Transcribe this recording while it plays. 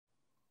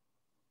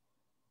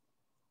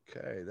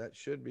Okay, that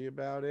should be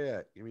about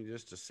it. Give me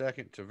just a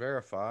second to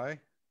verify.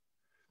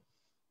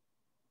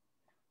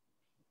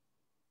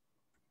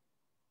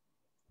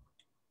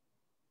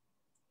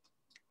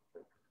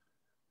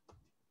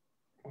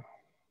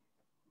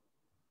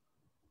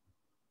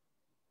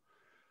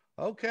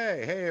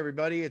 Okay, hey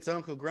everybody, it's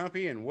Uncle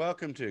Grumpy and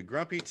welcome to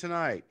Grumpy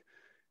Tonight.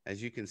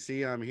 As you can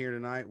see, I'm here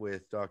tonight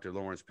with Dr.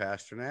 Lawrence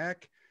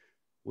Pasternack.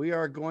 We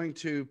are going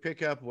to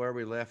pick up where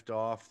we left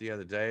off the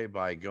other day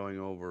by going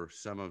over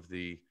some of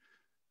the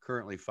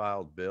currently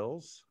filed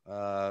bills.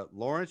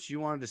 Lawrence,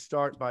 you wanted to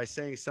start by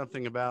saying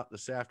something about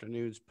this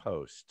afternoon's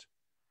post.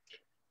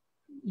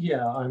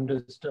 Yeah, I'm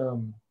just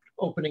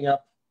opening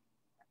up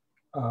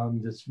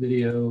this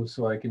video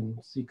so I can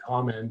see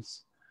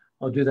comments.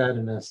 I'll do that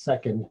in a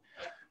second.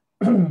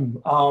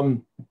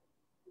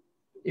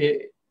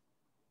 It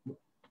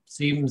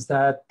seems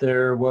that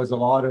there was a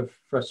lot of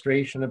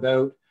frustration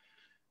about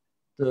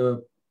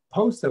the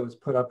post that was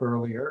put up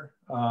earlier.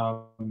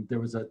 There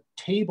was a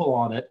table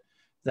on it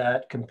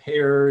that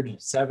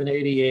compared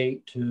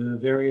 788 to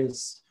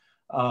various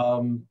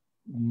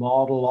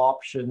model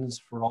options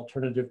for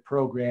alternative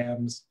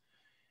programs.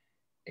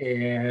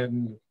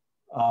 And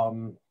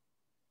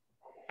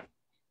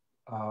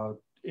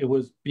it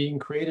was being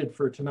created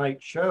for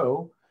tonight's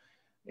show.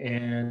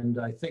 And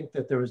I think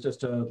that there was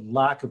just a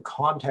lack of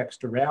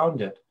context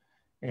around it,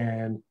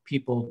 and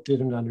people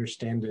didn't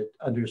understood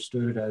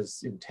it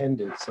as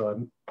intended.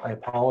 So I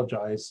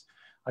apologize.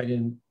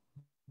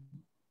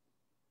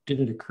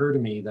 Didn't occur to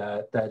me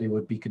that it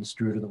would be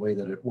construed in the way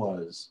that it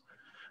was.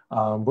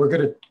 We're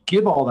going to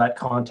give all that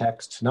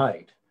context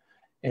tonight.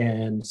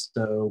 And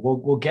so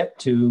we'll get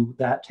to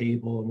that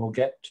table and we'll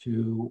get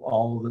to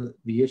all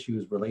the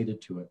issues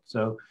related to it.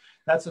 So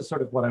that's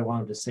sort of what I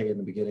wanted to say in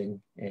the beginning,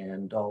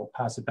 and I'll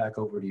pass it back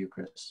over to you,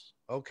 Chris.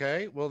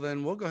 Okay, well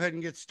then we'll go ahead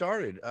and get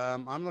started.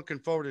 I'm looking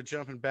forward to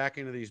jumping back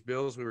into these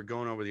bills we were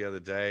going over the other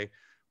day.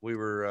 We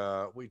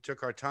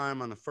took our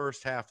time on the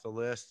first half of the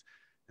list,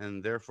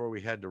 and therefore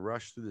we had to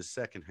rush through the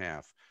second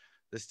half.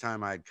 This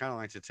time I'd kind of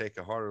like to take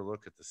a harder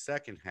look at the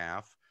second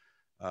half.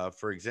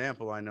 For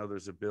example, I know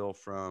there's a bill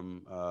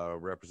from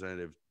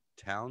Representative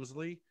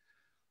Townsley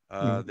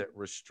that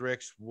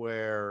restricts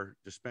where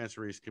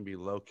dispensaries can be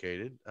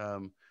located.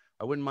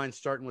 I wouldn't mind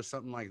starting with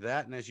something like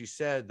that. And as you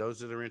said, those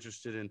that are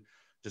interested in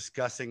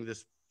discussing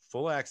this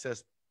full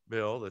access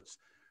bill that's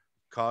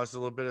caused a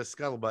little bit of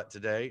scuttlebutt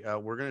today,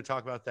 we're going to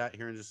talk about that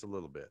here in just a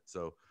little bit.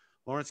 So,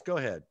 Lawrence, go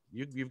ahead.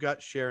 You've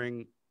got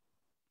sharing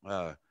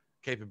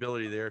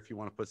capability there if you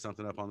want to put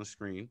something up on the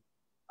screen.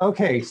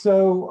 Okay,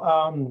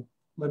 so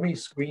let me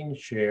screen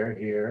share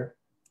here.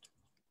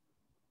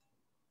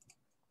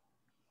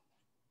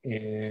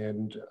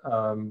 And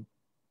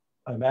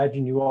I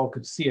imagine you all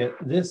could see it.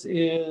 This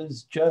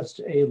is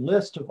just a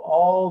list of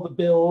all the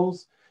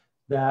bills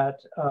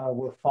that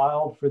were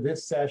filed for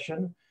this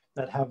session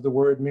that have the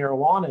word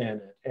marijuana in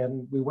it.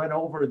 And we went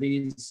over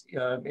these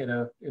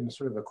in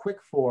sort of a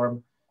quick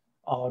form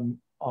on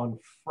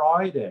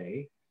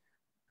Friday.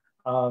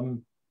 The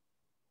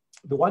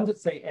ones that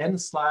say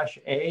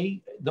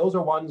N/A, those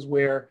are ones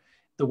where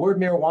the word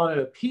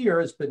marijuana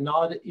appears, but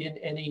not in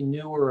any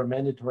new or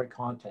amendatory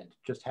content.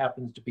 It just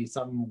happens to be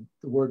the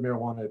word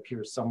marijuana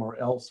appears somewhere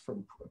else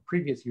from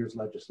previous year's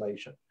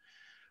legislation.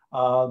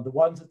 The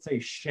ones that say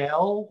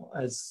shell,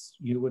 as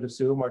you would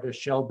assume, are just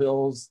shell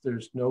bills.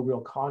 There's no real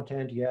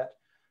content yet.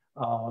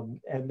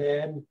 And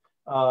then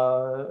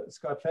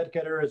Scott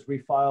Fetgetter has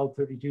refiled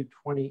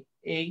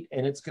 3228,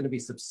 and it's going to be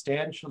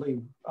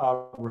substantially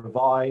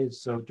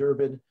revised. So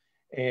Durbin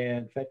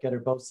and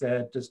Fetgetter both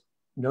said just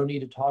no need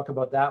to talk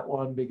about that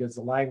one because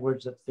the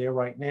language that's there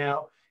right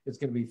now is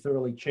going to be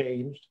thoroughly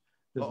changed.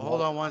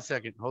 Hold on one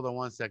second.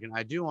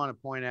 I do want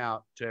to point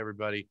out to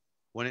everybody,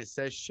 when it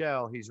says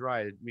shell, he's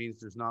right. It means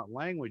there's not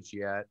language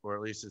yet, or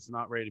at least it's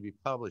not ready to be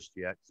published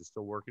yet. They're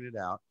still working it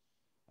out.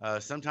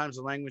 Sometimes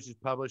the language is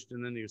published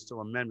and then there's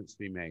still amendments to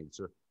be made.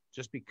 So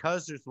just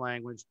because there's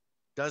language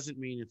doesn't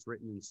mean it's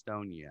written in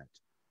stone yet.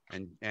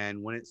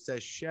 And when it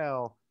says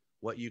shell,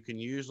 what you can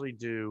usually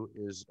do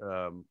is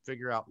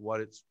figure out what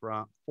it's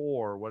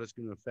for, what it's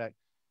going to affect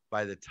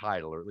by the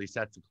title, or at least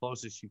that's the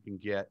closest you can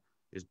get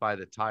is by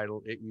the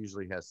title. It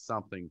usually has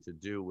something to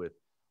do with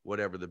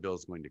whatever the bill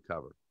is going to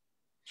cover.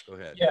 Go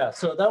ahead. Yeah,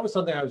 so that was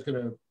something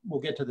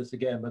we'll get to this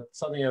again, but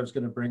something I was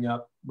going to bring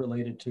up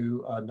related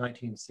to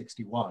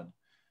 1961,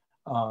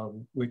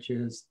 which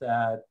is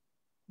that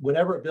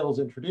whenever a bill is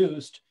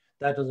introduced,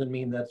 that doesn't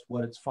mean that's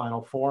what its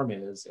final form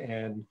is.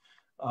 And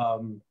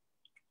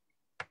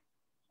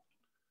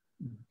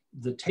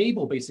the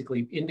table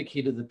basically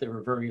indicated that there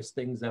were various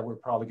things that were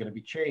probably going to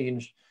be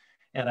changed.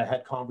 And I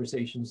had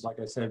conversations, like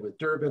I said, with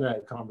Durbin. I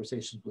had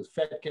conversations with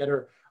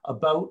Fetgetter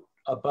about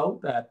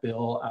that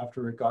bill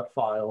after it got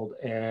filed.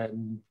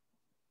 And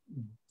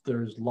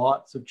there's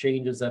lots of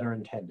changes that are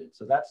intended.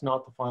 So that's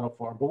not the final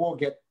form, but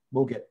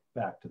we'll get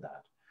back to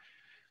that.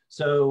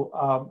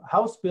 So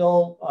House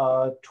Bill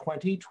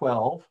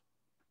 2012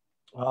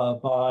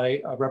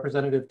 by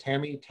Representative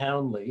Tammy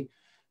Townley.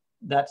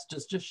 That's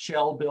just a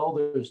shell bill.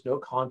 There's no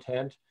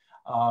content.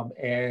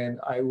 And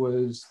I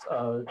was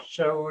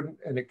shown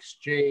an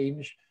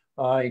exchange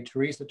by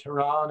Teresa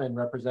Tehran and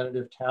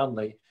Representative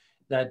Townley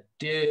that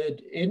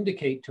did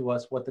indicate to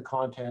us what the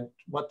content,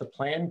 what the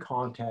plan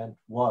content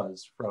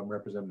was from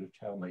Representative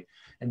Townley.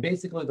 And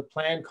basically the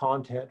plan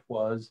content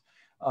was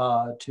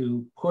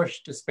to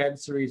push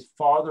dispensaries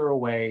farther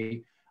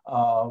away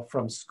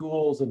from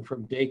schools and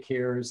from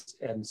daycares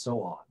and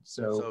so on.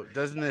 So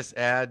doesn't this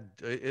add,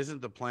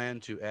 isn't the plan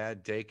to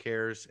add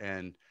daycares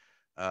and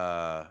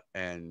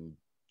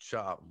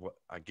shop,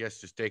 I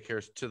guess just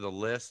daycares to the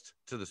list,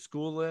 to the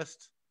school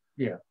list?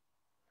 Yeah.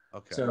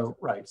 Okay. So,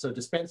 right. So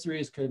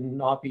dispensaries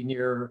cannot be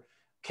near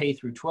K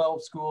through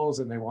 12 schools,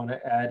 and they want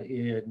to add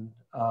in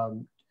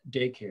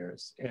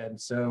daycares. And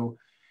so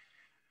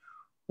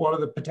one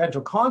of the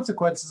potential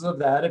consequences of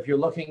that, if you're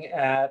looking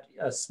at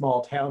a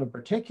small town in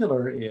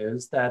particular,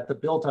 is that the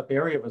built up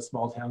area of a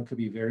small town could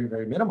be very,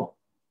 very minimal.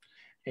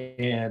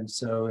 And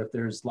so if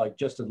there's like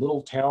just a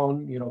little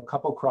town, you know, a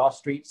couple cross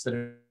streets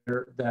that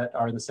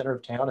are in the center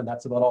of town, and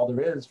that's about all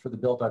there is for the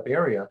built up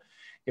area.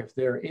 If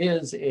there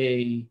is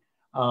a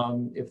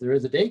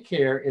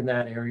daycare in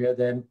that area,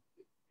 then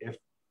if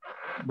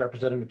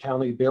Representative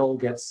Townley's bill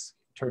gets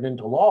turned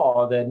into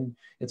law, then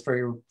it's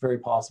very, very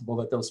possible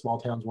that those small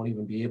towns won't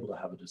even be able to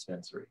have a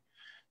dispensary.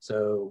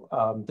 So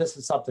this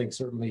is something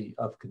certainly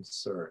of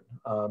concern.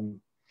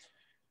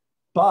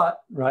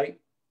 But, right,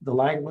 the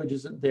language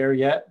isn't there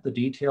yet, the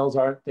details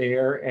aren't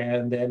there,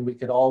 and then we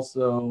could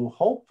also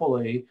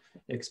hopefully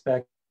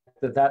expect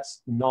that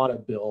that's not a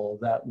bill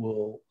that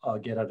will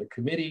get out of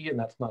committee, and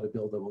that's not a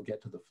bill that will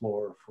get to the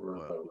floor for a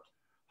vote.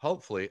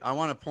 Hopefully. I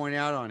want to point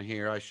out on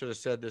here, I should have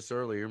said this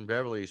earlier, and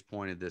Beverly's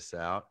pointed this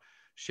out.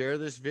 Share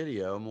this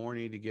video. More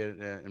need to get,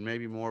 and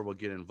maybe more will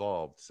get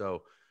involved.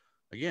 So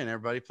again,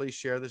 everybody, please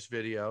share this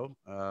video.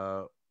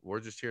 We're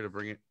just here to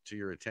bring it to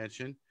your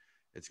attention.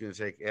 It's going to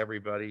take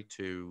everybody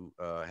to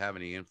have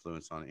any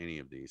influence on any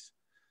of these.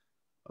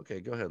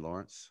 Okay, go ahead,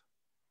 Lawrence.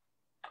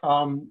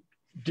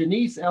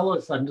 Denise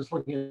Ellis, I'm just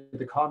looking at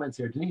the comments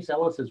here. Denise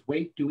Ellis says,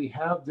 wait, do we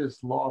have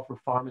this law for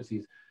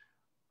pharmacies?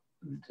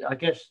 I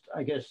guess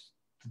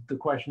the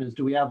question is,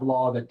 do we have a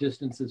law that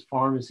distances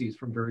pharmacies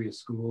from various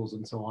schools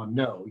and so on?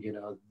 No, you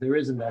know, there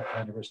isn't that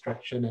kind of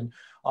restriction. And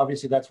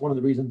obviously that's one of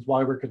the reasons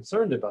why we're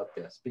concerned about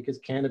this, because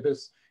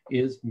cannabis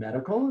is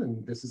medical,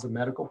 and this is a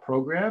medical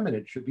program, and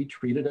it should be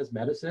treated as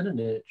medicine, and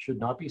it should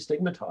not be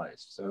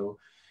stigmatized. So,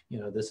 you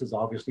know, this is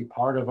obviously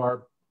part of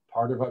our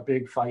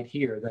big fight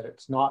here, that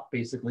it's not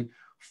basically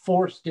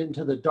forced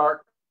into the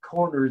dark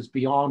corners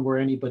beyond where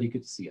anybody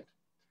could see it.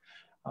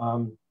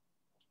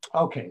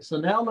 Okay, so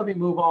now let me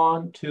move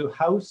on to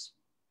House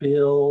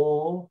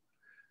Bill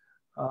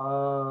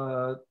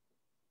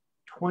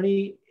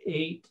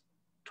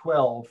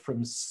 2812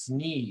 from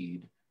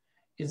Sneed.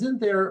 Isn't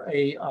there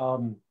a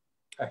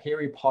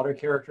Harry Potter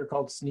character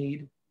called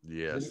Sneed?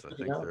 Yes, I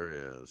think there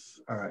is.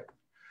 All right.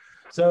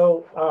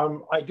 So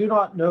I do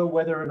not know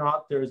whether or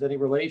not there's any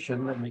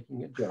relation. I'm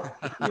making a joke.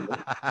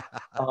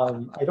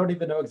 I don't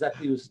even know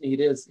exactly who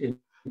Sneed is in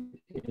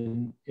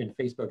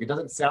Facebook. It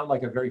doesn't sound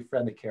like a very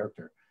friendly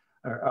character.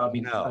 I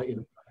mean, no,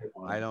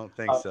 I don't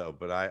think so,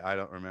 but I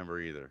don't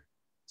remember either.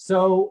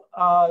 So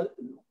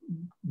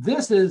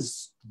this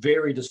is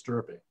very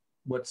disturbing,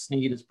 what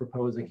Sneed is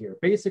proposing here.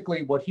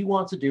 Basically, what he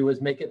wants to do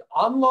is make it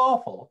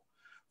unlawful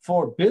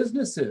for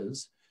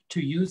businesses to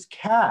use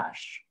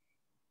cash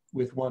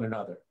with one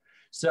another.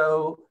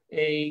 So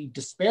a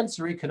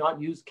dispensary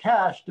cannot use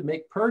cash to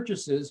make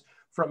purchases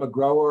from a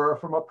grower or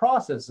from a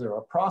processor.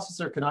 A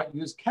processor cannot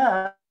use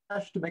cash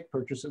to make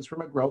purchases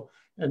from a grower,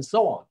 and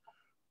so on.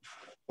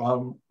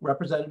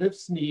 Representative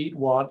Sneed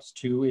wants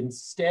to,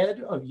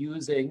 instead of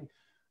using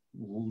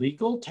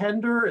legal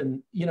tender,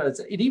 and you know,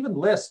 it even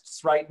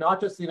lists, right,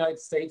 not just the United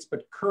States,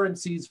 but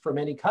currencies from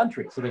any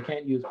country. So they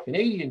can't use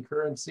Canadian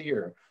currency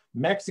or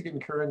Mexican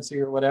currency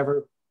or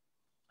whatever.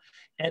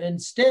 And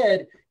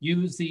instead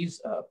use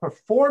these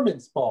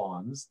performance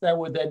bonds that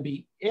would then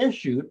be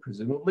issued,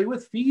 presumably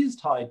with fees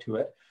tied to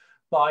it,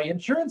 by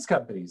insurance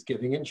companies,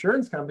 giving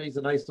insurance companies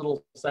a nice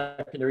little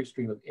secondary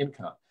stream of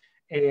income.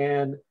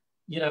 And,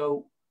 you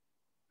know,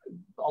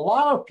 a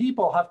lot of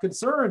people have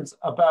concerns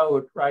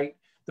about, right,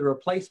 the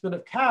replacement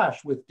of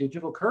cash with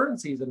digital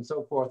currencies and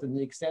so forth, and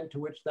the extent to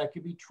which that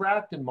could be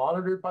tracked and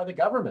monitored by the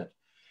government.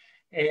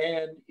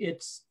 And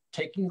it's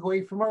taking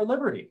away from our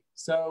liberty.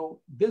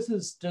 So this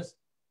is just,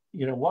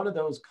 you know, one of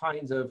those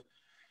kinds of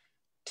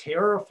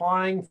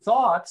terrifying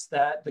thoughts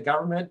that the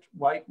government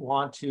might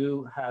want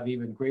to have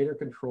even greater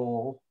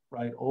control,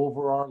 right,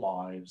 over our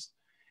lives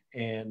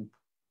and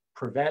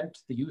prevent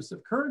the use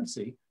of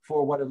currency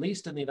for what, at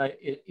least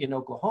in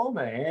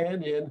Oklahoma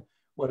and in,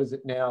 what is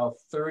it now,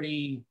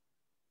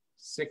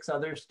 36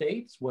 other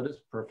states, what is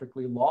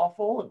perfectly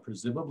lawful and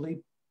presumably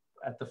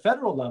at the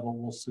federal level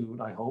will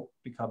soon, I hope,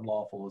 become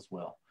lawful as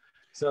well.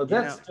 So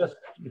that's just,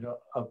 you know,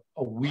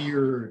 a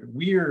weird,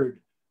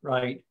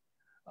 right,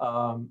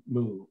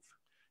 move.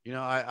 You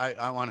know,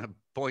 I want to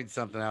point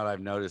something out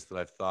I've noticed that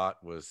I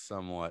thought was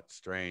somewhat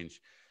strange.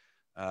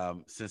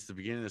 Since the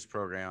beginning of this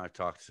program, I've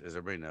talked, as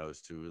everybody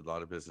knows, to a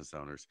lot of business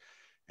owners.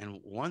 And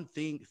one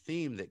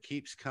theme that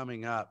keeps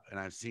coming up, and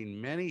I've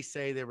seen many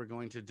say they were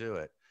going to do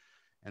it,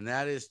 and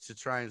that is to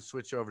try and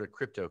switch over to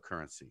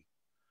cryptocurrency.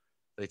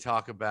 They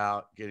talk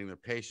about getting their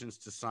patients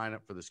to sign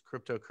up for this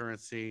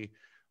cryptocurrency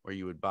where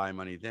you would buy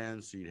money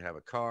then, so you'd have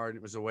a card.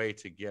 It was a way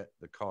to get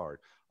the card.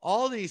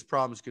 All these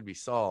problems could be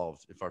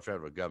solved if our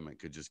federal government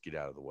could just get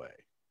out of the way.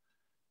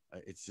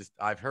 It's just,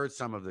 I've heard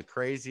some of the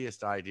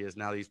craziest ideas.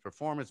 Now, these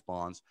performance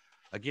bonds,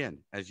 again,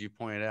 as you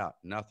pointed out,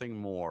 nothing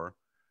more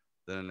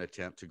than an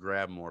attempt to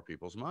grab more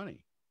people's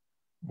money.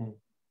 Mm.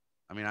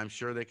 I mean, I'm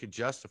sure they could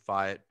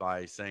justify it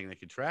by saying they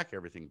could track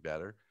everything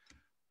better,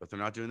 but they're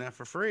not doing that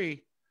for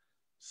free.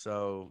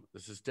 So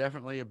this is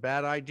definitely a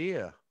bad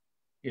idea.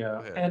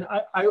 Yeah, and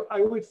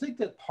I would think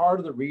that part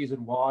of the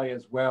reason why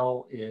as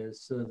well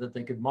is so that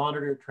they could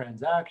monitor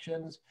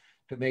transactions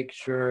to make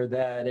sure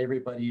that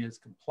everybody is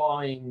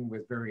complying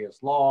with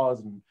various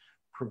laws and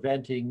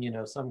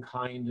preventing, some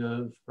kind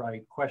of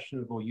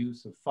questionable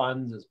use of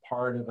funds as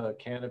part of a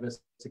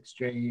cannabis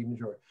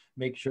exchange, or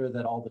make sure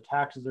that all the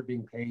taxes are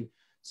being paid.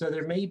 So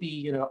there may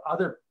be,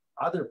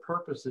 other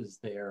purposes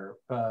there,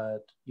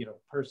 but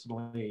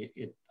personally,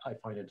 I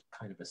find it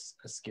kind of a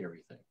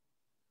scary thing.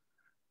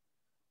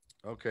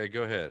 Okay,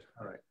 go ahead.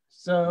 All right.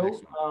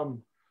 So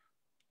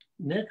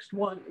next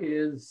one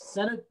is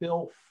Senate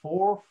Bill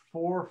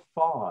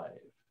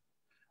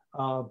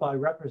 445 by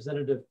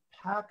Representative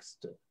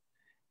Paxton.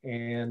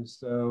 And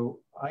so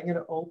I'm going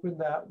to open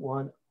that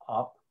one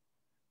up.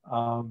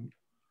 I'm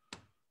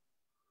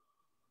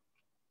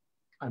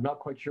not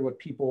quite sure what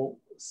people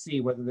see,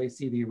 whether they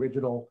see the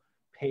original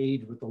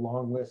page with the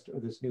long list or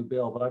this new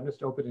bill, but I'm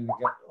just opening it.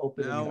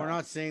 No, we're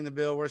not seeing the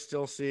bill. We're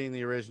still seeing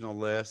the original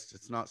list.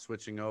 It's not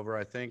switching over.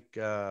 I think.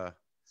 So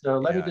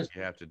let me just.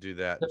 You have to do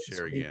that and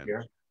share again.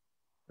 Here.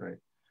 Right.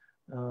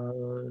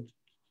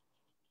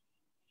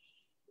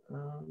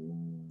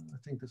 I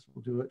think this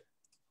will do it.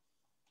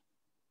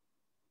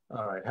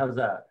 All right. How's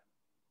that?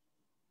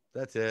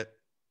 That's it.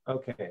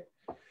 Okay.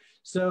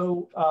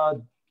 So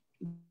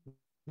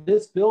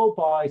this bill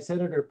by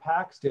Senator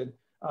Paxton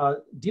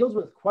deals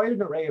with quite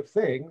an array of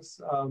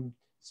things,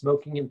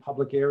 smoking in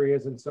public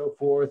areas and so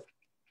forth.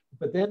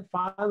 But then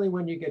finally,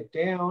 when you get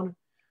down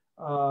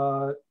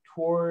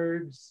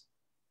towards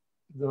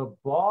the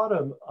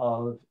bottom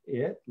of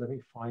it, let me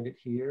find it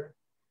here.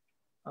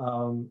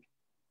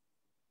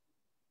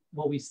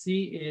 What we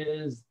see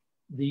is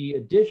the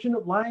addition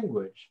of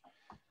language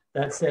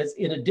that says,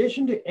 in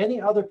addition to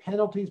any other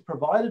penalties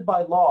provided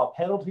by law,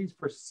 penalties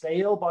for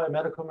sale by a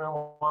medical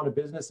marijuana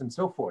business and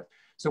so forth.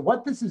 So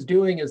what this is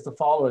doing is the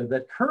following,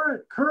 that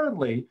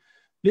currently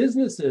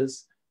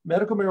businesses,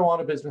 medical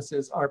marijuana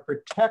businesses, are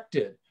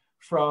protected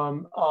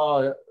from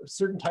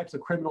certain types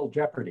of criminal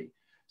jeopardy.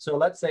 So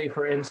let's say,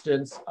 for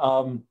instance,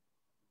 I'll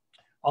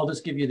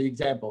just give you the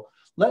example.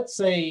 Let's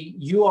say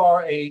you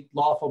are a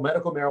lawful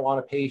medical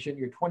marijuana patient,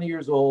 you're 20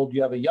 years old,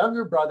 you have a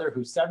younger brother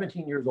who's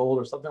 17 years old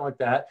or something like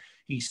that.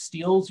 He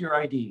steals your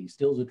ID, he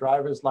steals a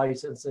driver's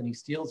license, and he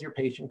steals your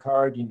patient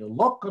card. You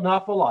look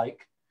enough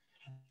alike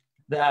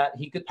that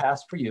he could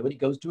pass for you, and he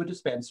goes to a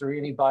dispensary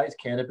and he buys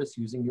cannabis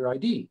using your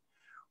ID.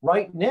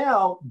 Right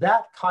now,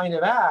 that kind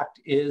of act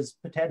is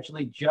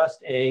potentially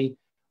just a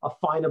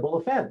finable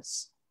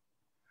offense.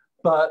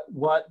 But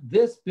what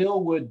this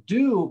bill would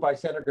do by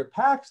Senator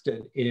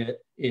Paxton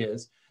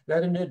is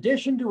that in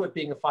addition to it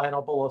being a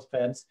finable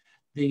offense,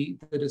 the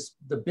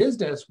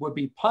business would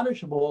be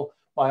punishable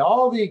by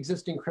all the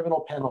existing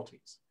criminal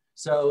penalties,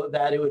 so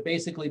that it would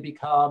basically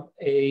become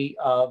a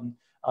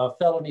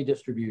felony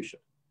distribution.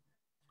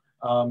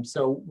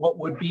 So what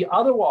would be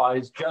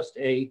otherwise just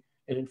an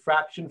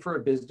infraction for a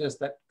business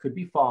that could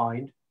be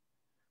fined,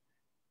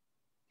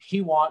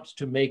 he wants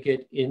to make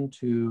it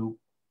into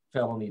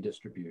felony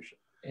distribution.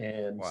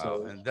 And wow.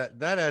 So, and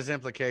that has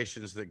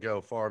implications that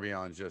go far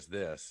beyond just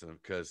this,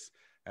 because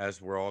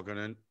as we're all going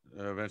to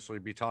eventually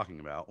be talking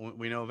about,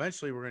 we know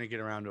eventually we're going to get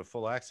around to a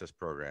full access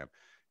program.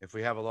 If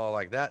we have a law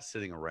like that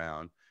sitting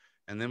around,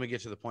 and then we get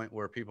to the point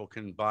where people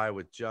can buy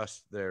with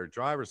just their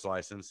driver's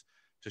license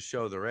to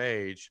show their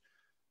age,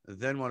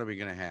 then what are we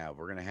going to have?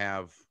 We're going to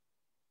have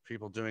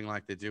people doing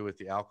like they do with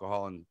the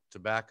alcohol and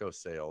tobacco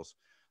sales.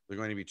 They're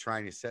going to be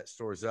trying to set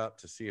stores up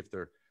to see if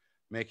they're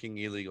making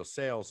illegal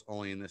sales.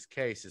 Only in this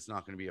case, it's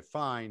not going to be a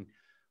fine.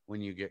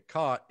 When you get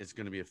caught, it's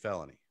going to be a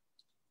felony.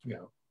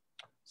 Yeah.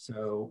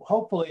 So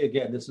hopefully,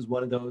 again, this is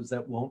one of those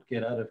that won't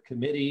get out of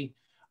committee.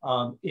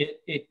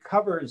 It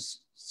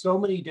covers so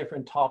many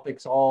different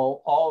topics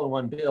all in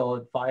one bill.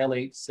 It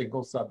violates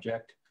single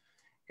subject,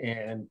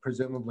 and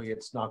presumably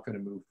it's not going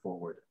to move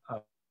forward.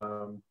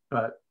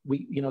 But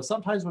we,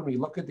 sometimes when we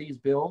look at these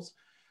bills,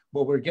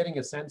 what we're getting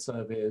a sense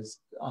of is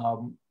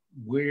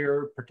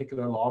where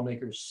particular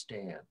lawmakers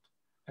stand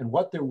and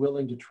what they're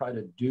willing to try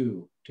to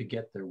do to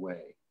get their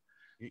way.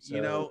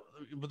 So,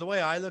 but the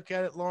way I look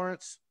at it,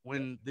 Lawrence,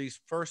 when these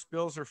first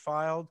bills are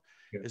filed,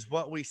 is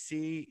what we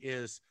see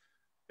is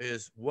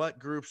what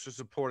groups are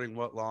supporting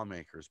what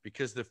lawmakers,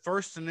 because the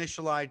first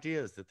initial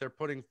ideas that they're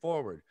putting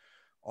forward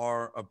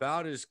are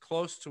about as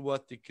close to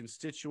what the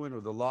constituent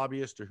or the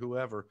lobbyist or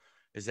whoever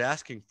is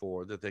asking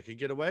for that they could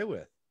get away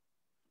with.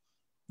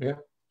 Yeah.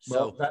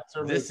 Well, So that's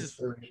certainly a this is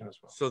consideration as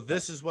well. so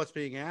this is what's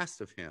being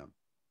asked of him.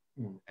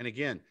 Mm. And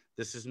again,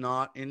 this is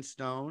not in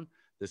stone.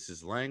 This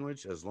is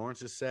language, as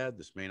Lawrence has said.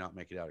 This may not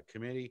make it out of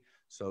committee,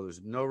 so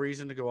there's no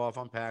reason to go off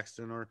on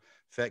Paxton or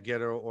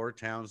Fetgetter or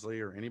Townsley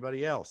or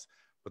anybody else.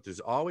 But there's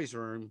always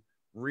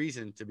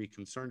reason to be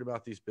concerned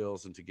about these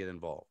bills and to get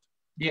involved.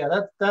 Yeah,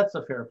 that's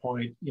a fair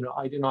point. You know,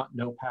 I do not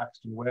know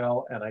Paxton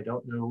well, and I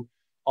don't know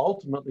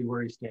ultimately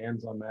where he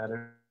stands on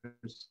matters.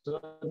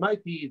 So it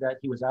might be that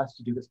he was asked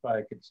to do this by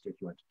a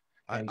constituent.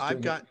 I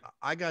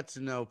got to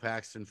know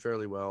Paxton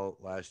fairly well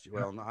last year.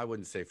 Well, I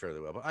wouldn't say fairly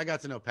well, but I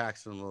got to know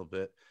Paxton a little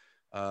bit.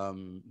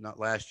 Not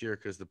last year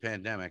because the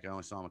pandemic. I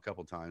only saw him a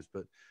couple times,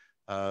 but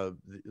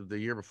the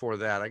year before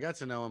that, I got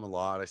to know him a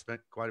lot. I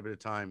spent quite a bit of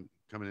time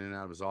coming in and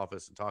out of his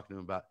office and talking to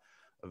him about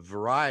a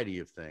variety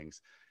of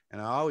things.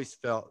 And I always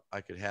felt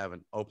I could have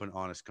an open,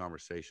 honest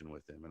conversation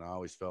with him. And I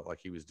always felt like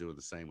he was doing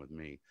the same with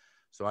me.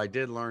 So I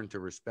did learn to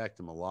respect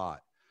him a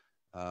lot.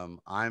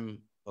 I'm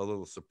a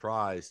little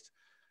surprised,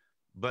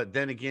 but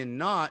then again,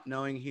 not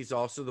knowing he's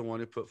also the one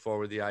who put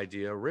forward the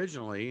idea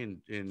originally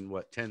in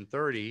what,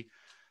 1030,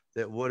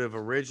 that would have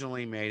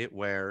originally made it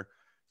where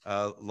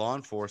law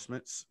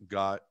enforcement's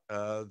got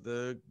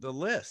the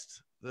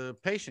list, the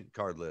patient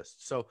card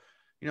list. So,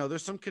 you know,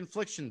 there's some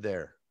confliction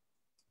there.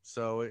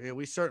 So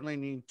we certainly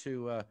need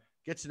to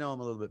get to know him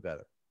a little bit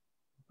better.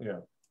 Yeah.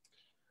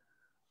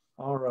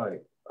 All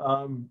right.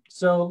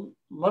 So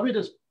let me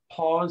just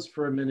pause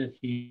for a minute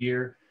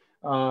here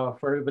for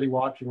everybody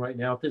watching right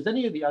now. If there's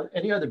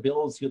any other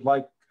bills you'd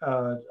like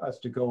us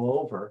to go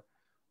over,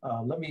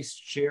 let me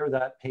share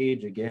that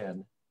page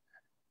again.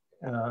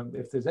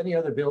 If there's any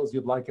other bills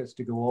you'd like us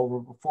to go over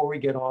before we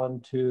get on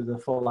to the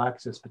full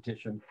access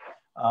petition,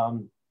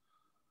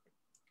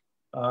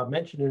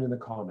 mention it in the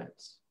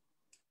comments.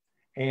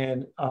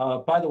 And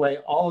by the way,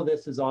 all of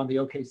this is on the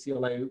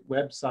OKCLA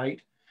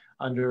website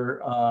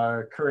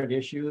under current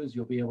issues.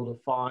 You'll be able to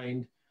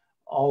find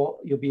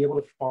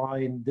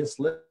this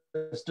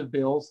list of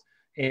bills,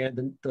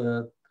 and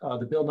the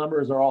bill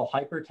numbers are all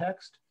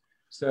hypertext.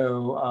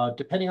 So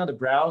depending on the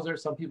browser,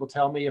 some people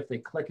tell me if they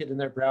click it in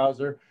their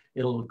browser,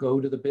 it'll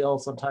go to the bill.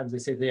 Sometimes they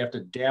say they have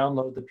to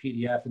download the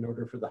PDF in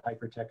order for the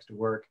hypertext to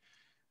work.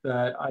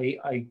 But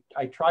I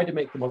tried to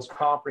make the most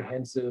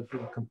comprehensive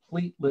and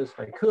complete list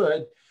I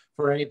could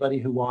for anybody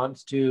who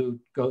wants to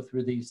go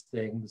through these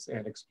things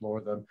and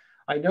explore them.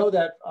 I know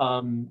that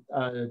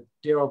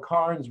Daryl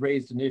Carnes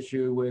raised an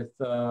issue with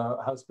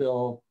House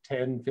Bill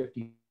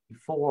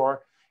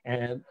 1054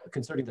 and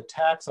concerning the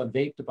tax on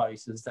vape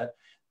devices,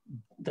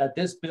 that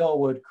this bill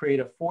would create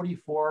a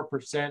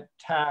 44%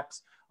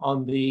 tax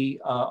on the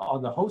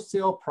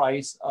wholesale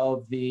price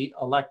of the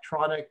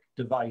electronic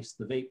device,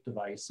 the vape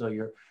device. So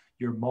your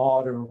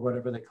mod or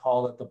whatever they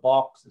call it, the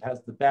box that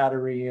has the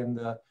battery and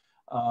the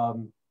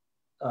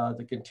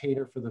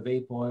container for the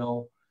vape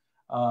oil.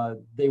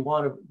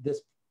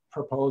 This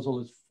proposal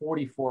is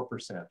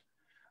 44%,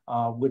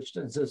 which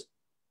is just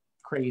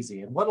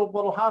crazy. And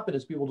what'll happen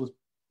is people just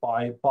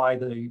buy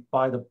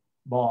the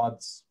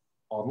mods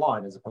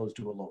online as opposed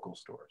to a local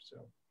store.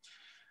 So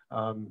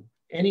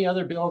any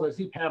other bills? I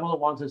see Pamela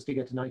wants us to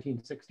get to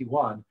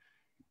 1961.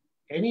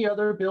 Any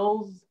other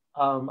bills?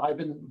 I've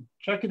been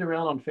checking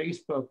around on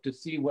Facebook to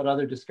see what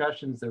other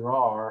discussions there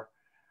are.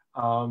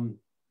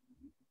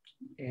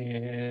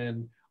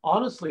 And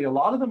honestly, a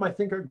lot of them I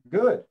think are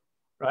good,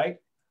 right?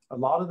 A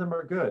lot of them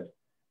are good.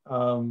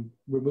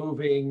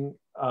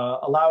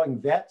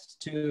 Allowing vets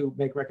to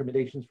make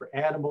recommendations for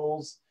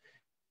animals,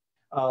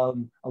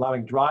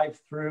 allowing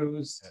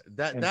drive-throughs.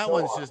 That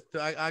one's just,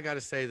 I got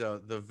to say though,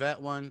 the vet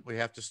one, we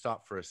have to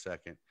stop for a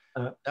second.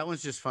 That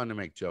one's just fun to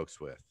make jokes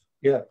with.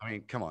 Yeah. I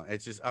mean, come on.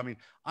 It's just, I mean,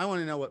 I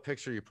want to know what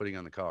picture you're putting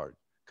on the card,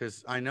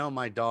 because I know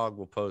my dog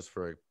will pose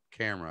for a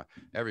camera.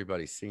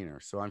 Everybody's seen her.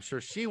 So I'm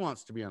sure she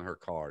wants to be on her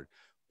card,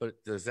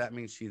 but does that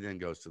mean she then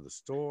goes to the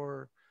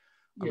store?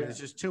 I mean, it's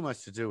just too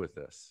much to do with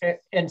this.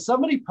 And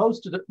somebody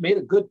made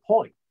a good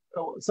point.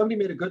 Somebody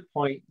made a good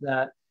point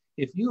that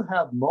if you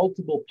have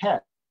multiple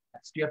pets,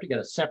 you have to get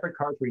a separate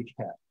card for each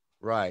pet.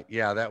 Right.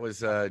 Yeah, that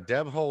was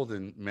Deb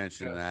Holden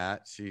mentioned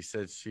that. She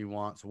said she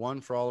wants one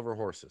for all of her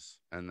horses,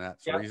 and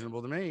that's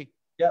reasonable to me.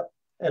 Yep.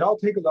 And I'll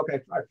take a look. I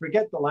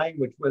forget the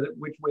language,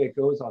 which way it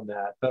goes on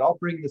that, but I'll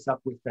bring this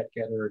up with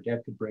FetGetter, or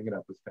Deb could bring it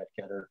up with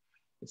FetGetter.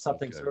 It's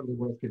something certainly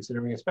worth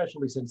considering,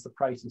 especially since the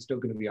price is still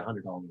going to be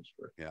 $100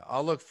 for it. Yeah,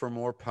 I'll look for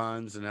more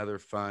puns and other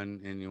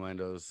fun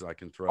innuendos I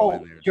can throw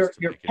in there.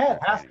 Your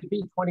pet has to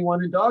be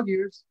 21 in dog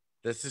years.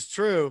 This is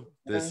true.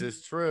 This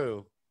is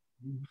true.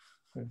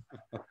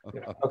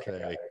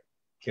 Okay.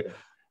 Kidding.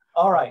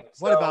 All right.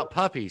 What about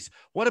puppies?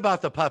 What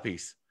about the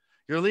puppies?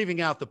 You're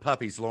leaving out the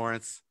puppies,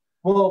 Lawrence.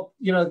 Well,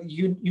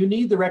 you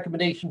need the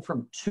recommendation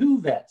from two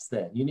vets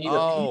then. You need a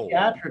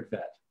pediatric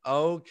vet.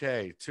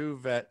 Okay, two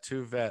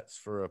vets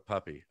for a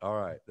puppy. All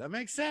right, that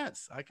makes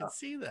sense. I can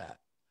see that.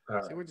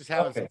 See, we're just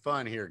having some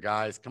fun here,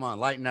 guys. Come on,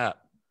 lighten up.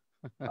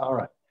 All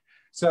right.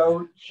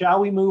 So shall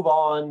we move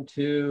on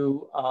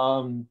to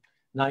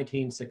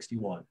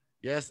 1961?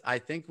 Yes, I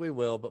think we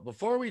will. But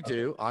before we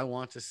do, I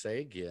want to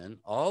say again,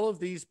 all of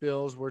these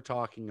bills we're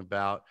talking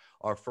about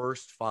are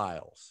first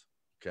files.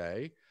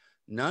 Okay.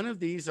 None of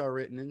these are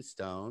written in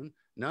stone.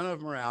 None of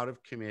them are out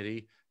of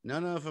committee.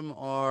 None of them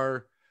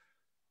are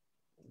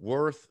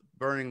worth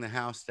burning the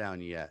house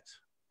down yet.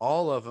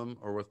 All of them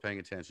are worth paying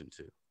attention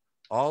to.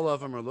 All of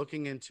them are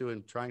looking into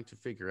and trying to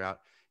figure out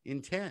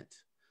intent.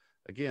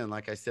 Again,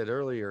 like I said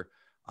earlier,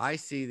 I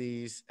see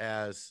these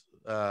as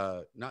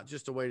not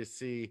just a way to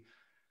see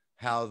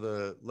how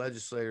the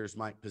legislators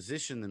might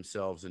position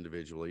themselves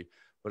individually,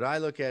 but I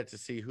look at it to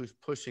see who's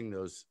pushing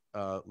those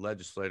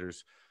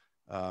legislators,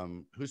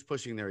 who's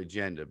pushing their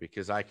agenda,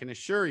 because I can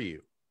assure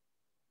you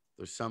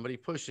there's somebody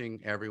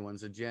pushing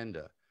everyone's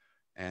agenda.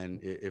 And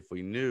if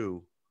we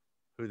knew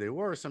who they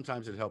were,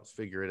 sometimes it helps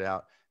figure it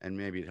out, and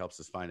maybe it helps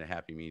us find a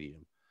happy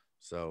medium.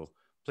 So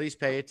please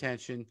pay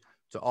attention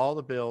to all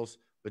the bills,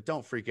 but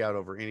don't freak out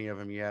over any of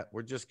them yet.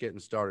 We're just getting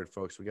started,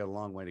 folks. We got a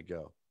long way to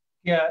go.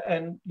 Yeah,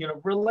 and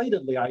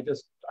relatedly, I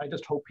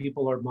just hope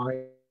people are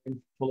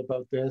mindful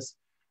about this.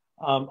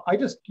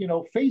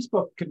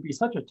 Facebook can be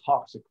such a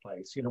toxic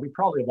place. We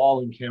probably have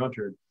all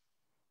encountered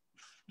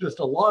just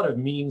a lot of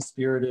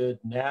mean-spirited,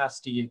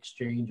 nasty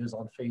exchanges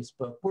on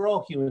Facebook. We're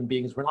all human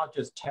beings. We're not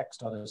just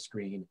text on a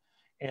screen.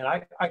 And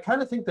I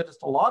kind of think that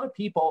just a lot of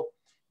people,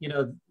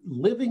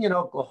 living in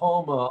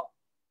Oklahoma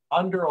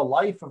under a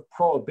life of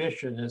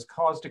prohibition has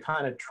caused a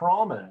kind of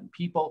trauma, and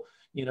people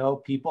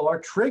are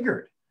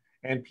triggered,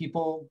 and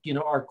people,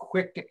 are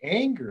quick to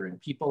anger,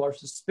 and people are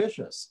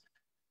suspicious.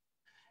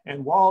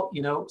 And while,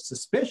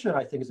 suspicion,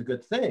 I think, is a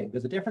good thing,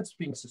 there's a difference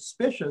between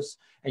suspicious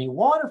and you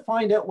want to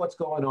find out what's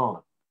going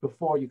on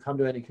before you come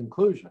to any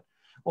conclusion,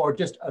 or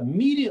just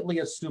immediately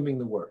assuming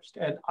the worst.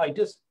 And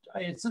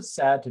it's just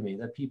sad to me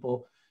that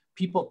people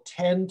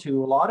tend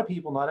to, a lot of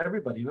people, not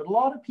everybody, but a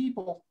lot of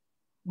people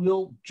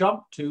will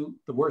jump to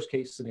the worst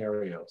case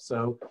scenario.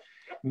 So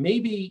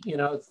maybe,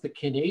 it's the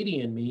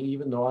Canadian me,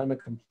 even though I'm a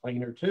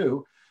complainer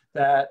too,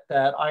 that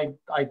I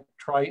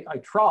try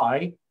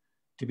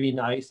to be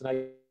nice, and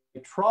I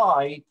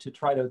try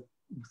to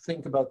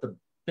think about the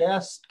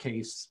best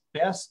case,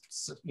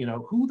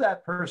 who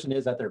that person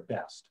is at their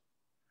best,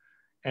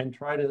 and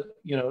try to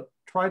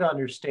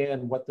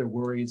understand what their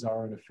worries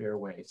are in a fair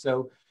way.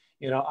 So,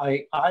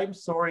 I'm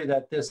sorry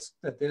that this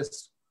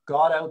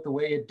got out the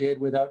way it did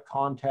without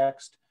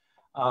context.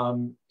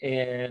 And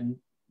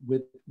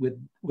with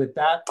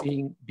that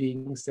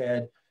being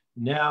said,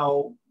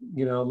 now,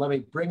 let me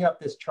bring up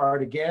this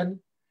chart again.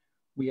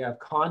 We have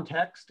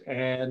context,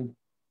 and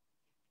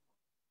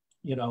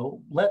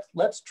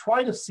let's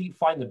try to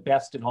find the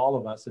best in all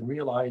of us and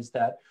realize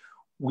that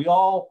we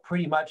all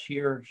pretty much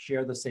here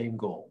share the same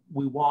goal.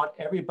 We want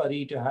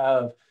everybody to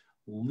have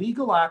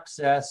legal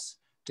access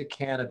to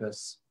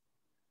cannabis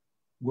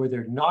where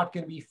they're not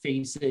going to be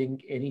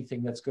facing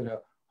anything that's going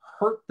to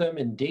hurt them,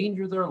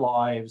 endanger their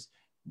lives,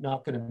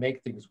 not going to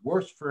make things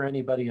worse for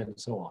anybody, and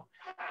so on.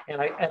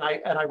 And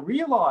I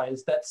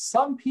realized that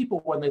some people,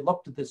 when they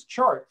looked at this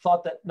chart,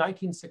 thought that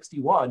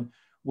 1961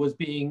 was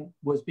being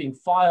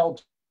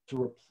filed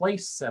to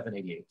replace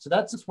 788. So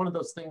that's just one of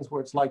those things where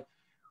it's like,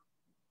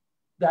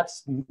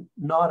 that's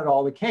not at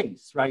all the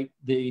case, right?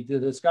 The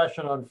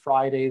discussion on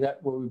Friday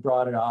where we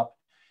brought it up,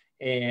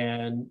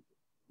 and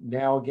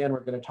now again,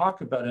 we're going to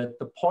talk about it.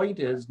 The point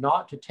is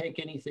not to take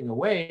anything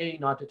away,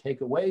 not to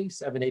take away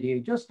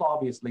 788, just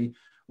obviously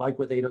like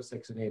with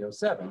 806 and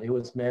 807. It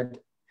was meant,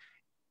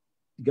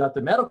 you got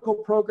the medical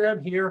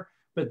program here,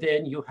 but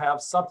then you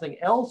have something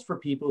else for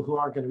people who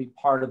aren't going to be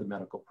part of the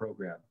medical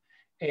program.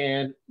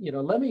 And,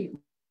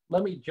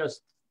 let me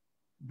just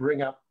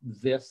bring up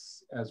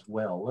this as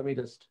well. Let me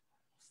just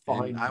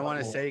find. And I want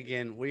to say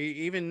again, we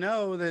even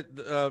know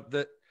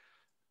that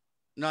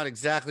not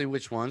exactly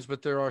which ones,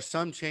 but there are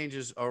some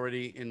changes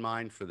already in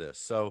mind for this.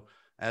 So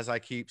as I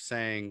keep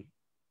saying,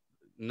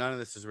 none of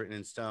this is written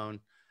in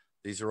stone.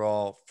 These are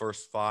all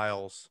first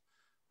files.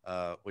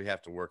 We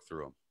have to work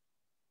through them.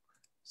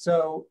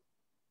 So,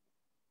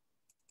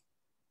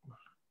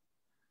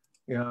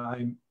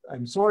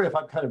 I'm sorry if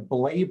I'm kind of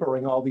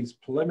belaboring all these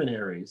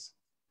preliminaries,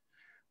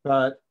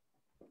 but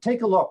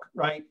take a look,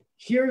 right?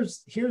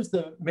 Here's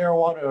the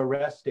marijuana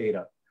arrest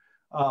data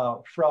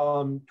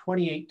from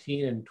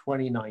 2018 and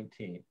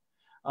 2019.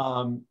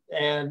 And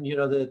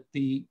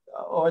the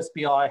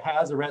OSBI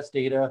has arrest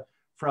data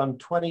from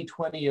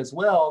 2020 as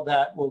well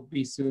that will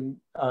be soon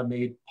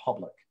made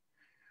public.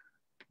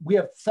 We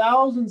have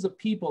thousands of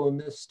people in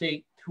this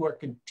state who are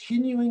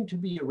continuing to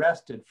be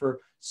arrested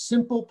for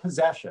simple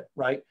possession,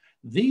 right?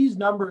 These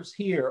numbers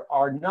here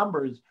are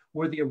numbers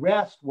where the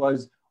arrest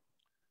was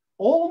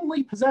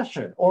only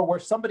possession, or where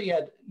somebody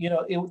had,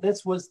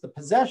 the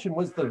possession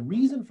was the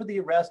reason for the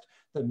arrest,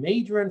 the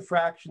major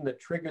infraction that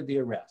triggered the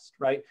arrest,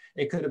 right?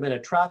 It could have been a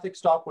traffic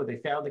stop where they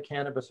found the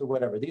cannabis or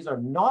whatever. These are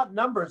not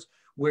numbers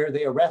where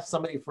they arrest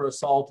somebody for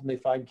assault and they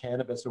find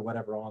cannabis or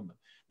whatever on them.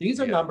 These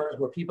are numbers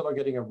where people are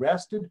getting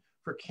arrested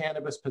for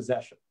cannabis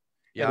possession.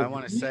 Yeah, I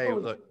want to say,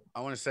 look,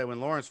 I want to say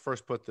when Lawrence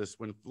first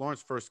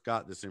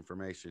got this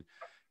information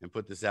and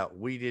put this out,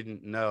 we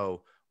didn't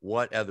know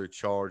what other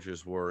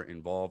charges were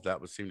involved. That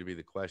would seem to be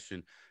the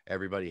question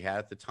everybody had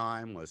at the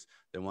time, was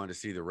they wanted to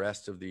see the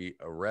rest of the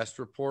arrest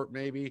report,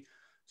 maybe,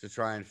 to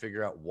try and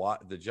figure out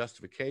what the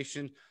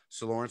justification.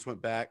 So Lawrence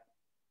went back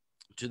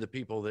to the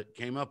people that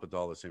came up with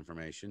all this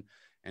information,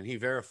 and he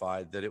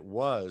verified that it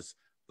was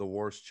the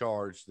worst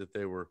charge that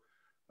they were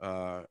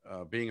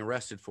being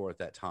arrested for at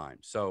that time.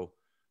 So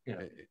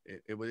Yeah.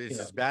 it's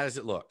as bad as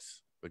it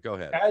looks. But go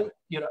ahead.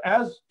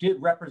 As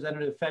did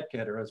Representative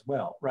Fettketter as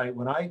well, right?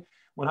 When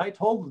I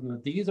told them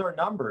that these are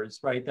numbers,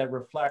 right, that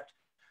reflect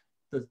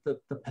the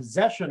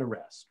possession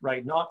arrest,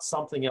 right, not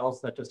something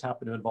else that just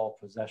happened to involve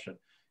possession.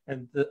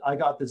 And I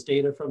got this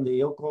data from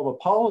the Oklahoma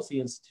Policy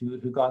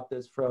Institute, who got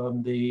this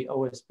from the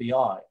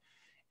OSBI.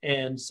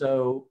 And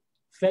so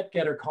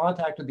Fettketter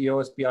contacted the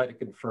OSBI to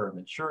confirm,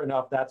 and sure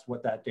enough, that's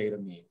what that data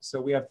means.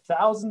 So we have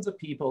thousands of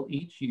people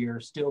each year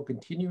still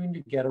continuing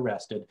to get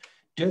arrested,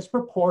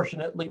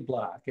 disproportionately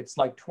Black. It's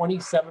like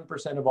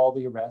 27% of all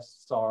the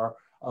arrests are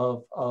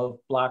of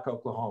Black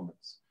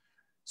Oklahomans.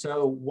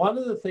 So one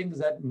of the things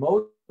that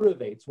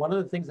motivates, one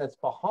of the things that's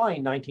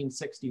behind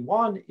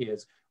 1961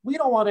 is we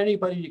don't want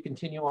anybody to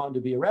continue on to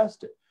be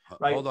arrested.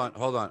 Right? Hold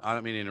on. I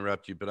don't mean to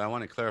interrupt you, but I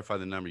want to clarify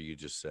the number you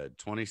just said,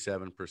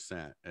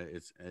 27%.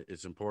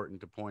 It's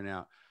important to point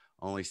out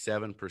only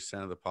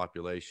 7% of the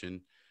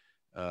population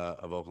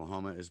of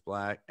Oklahoma is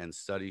Black, and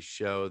studies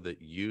show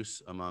that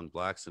use among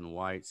Blacks and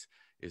whites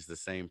is the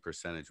same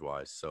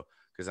percentage-wise. So,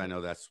 because I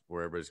know that's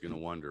where everybody's going to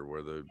wonder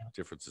where the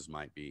differences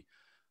might be.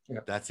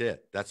 Yeah. That's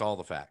it. That's all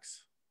the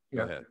facts.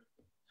 Go ahead.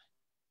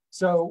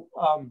 So,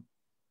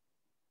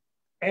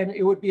 and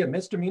it would be a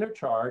misdemeanor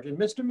charge, and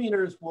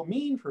misdemeanors will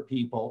mean for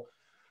people,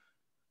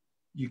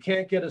 you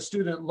can't get a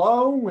student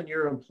loan when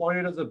your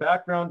employer does a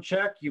background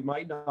check, you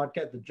might not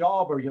get the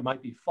job, or you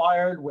might be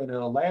fired when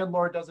a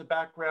landlord does a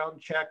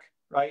background check,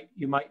 right?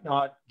 You might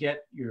not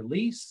get your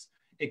lease.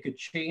 It could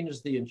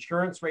change the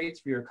insurance rates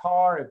for your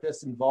car. If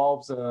this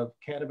involves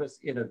cannabis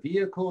in a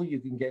vehicle, you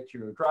can get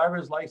your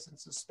driver's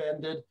license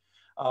suspended.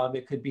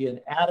 It could be an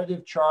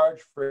additive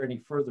charge for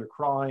any further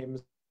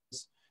crimes.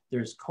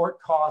 There's court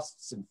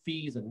costs and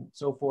fees and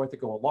so forth that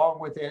go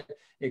along with it.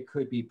 It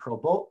could be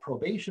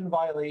probation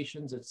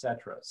violations,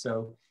 etc.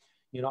 So,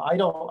 I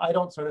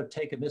don't sort of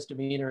take a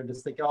misdemeanor and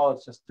just think, oh,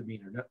 it's just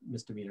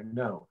misdemeanor.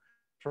 No,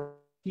 for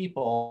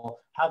people,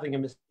 having a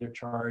misdemeanor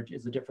charge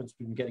is the difference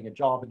between getting a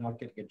job and not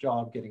getting a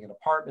job, getting an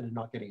apartment and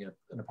not getting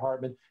an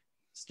apartment,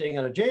 staying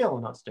out of jail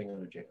and not staying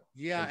out of jail.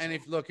 Yeah, and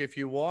if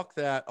you walk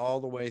that all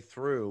the way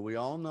through, we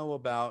all know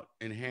about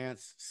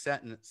enhanced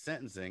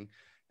sentencing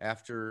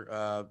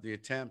after the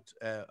attempt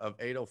of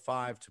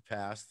 805 to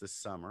pass this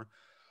summer.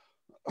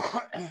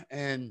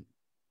 and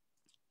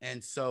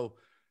so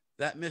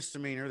that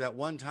misdemeanor, that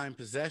one-time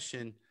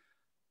possession,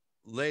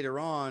 later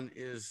on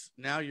is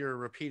now you're a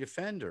repeat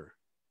offender.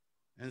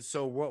 And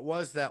so what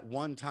was that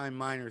one-time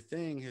minor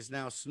thing has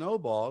now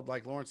snowballed,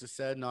 like Lawrence has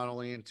said, not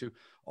only into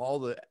all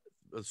the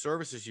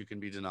services you can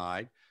be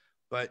denied,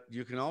 but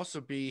you can also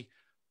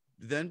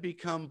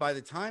become, by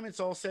the time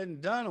it's all said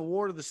and done, a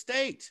ward of the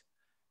state.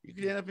 You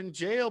could end up in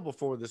jail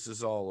before this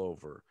is all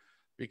over,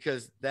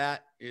 because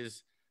that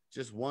is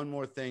just one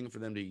more thing for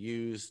them to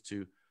use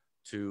to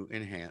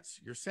enhance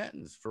your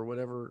sentence for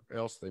whatever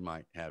else they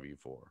might have you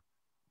for.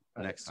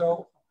 Next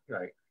time.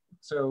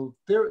 So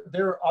there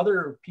are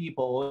other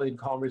people in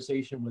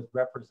conversation with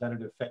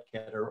Representative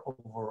Fettketter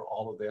over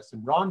all of this,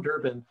 and Ron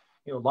Durbin,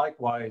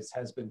 likewise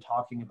has been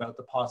talking about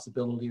the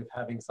possibility of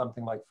having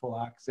something like full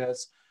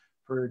access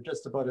for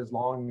just about as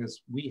long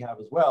as we have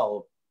as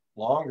well,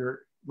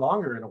 longer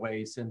in a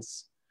way,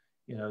 since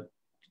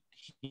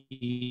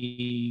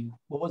he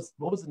what was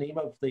the name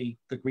of the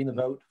Green the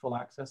Vote full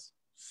access?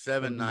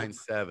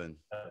 797.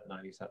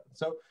 97.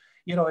 So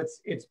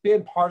it's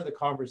been part of the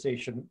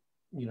conversation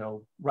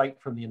right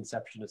from the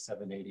inception of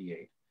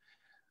 788.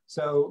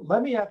 So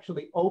let me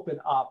actually open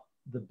up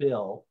the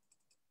bill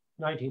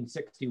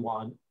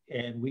 1961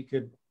 and we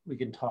can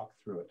talk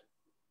through it.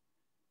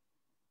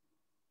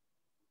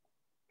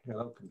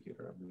 Hello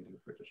computer, I'm waiting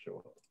for it to show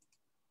up.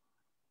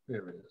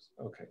 There it is.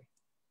 Okay.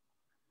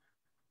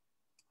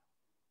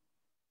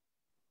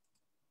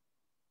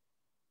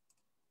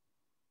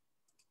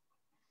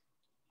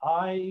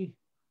 I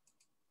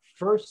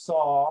first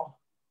saw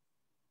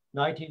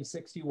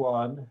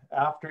 1961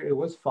 after it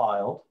was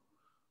filed.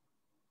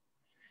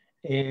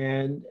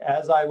 And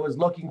as I was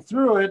looking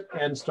through it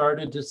and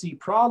started to see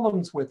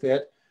problems with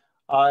it,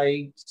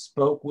 I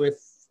spoke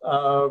with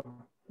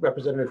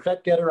Representative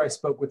Fettketter, I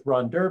spoke with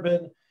Ron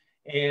Durbin,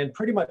 and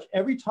pretty much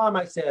every time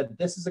I said,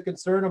 this is a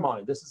concern of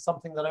mine, this is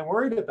something that I'm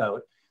worried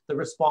about, the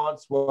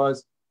response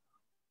was,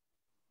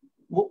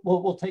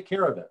 we'll take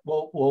care of it.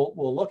 We'll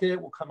look at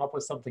it, we'll come up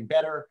with something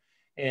better.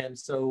 And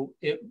so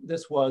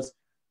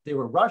they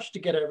were rushed to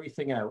get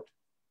everything out.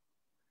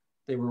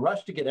 They were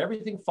rushed to get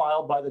everything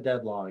filed by the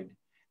deadline.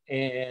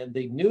 And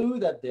they knew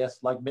that this,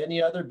 like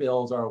many other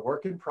bills, are a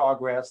work in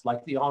progress,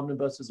 like the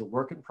omnibus is a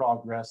work in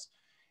progress.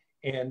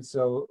 And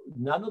so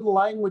none of the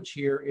language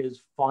here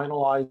is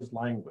finalized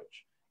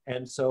language.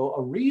 And so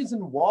a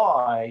reason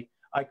why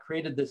I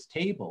created this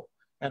table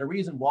and a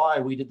reason why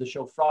we did the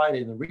show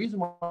Friday and the reason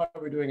why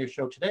we're doing a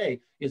show today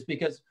is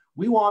because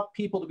we want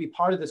people to be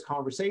part of this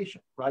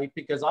conversation, right?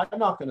 Because I'm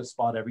not going to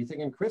spot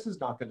everything and Chris is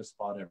not going to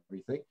spot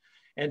everything.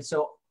 And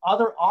so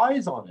other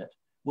eyes on it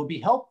would be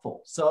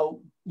helpful.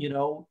 So, you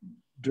know,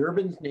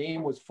 Durbin's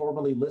name was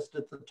formally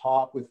listed at the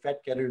top with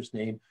Fetgetter's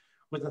name,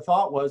 with the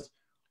thought was,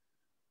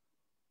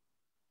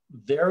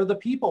 they're the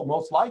people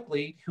most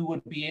likely who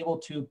would be able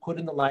to put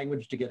in the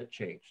language to get it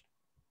changed.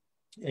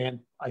 And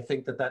I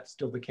think that that's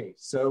still the case.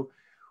 So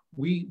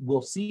we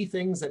will see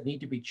things that need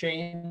to be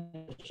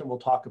changed and we'll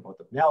talk about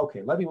them. Now,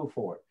 okay, let me move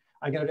forward.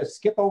 I'm going to just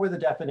skip over the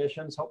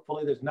definitions.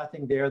 Hopefully there's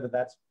nothing there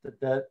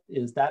that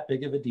is that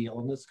big of a deal.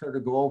 And let's sort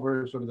of go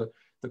over sort of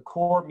the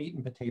core meat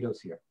and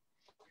potatoes here.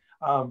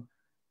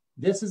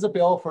 This is a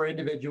bill for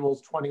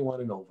individuals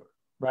 21 and over,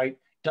 right?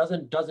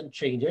 Doesn't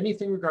change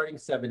anything regarding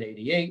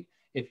 788.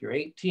 If you're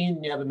 18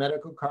 and you have a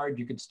medical card,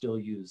 you can still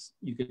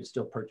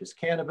purchase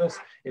cannabis.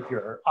 If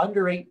you're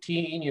under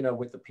 18, you know,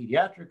 with the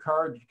pediatric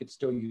card, you can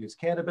still use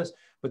cannabis.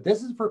 But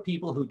this is for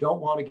people who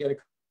don't want to get a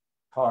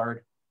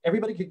card.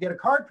 Everybody could get a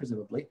card,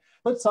 presumably,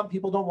 but some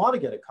people don't want to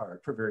get a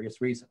card for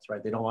various reasons,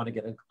 right? They don't want to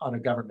get on a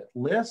government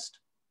list,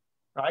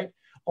 right?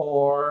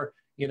 Or,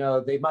 you know,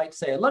 they might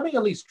say, let me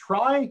at least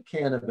try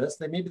cannabis.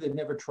 Maybe they've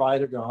never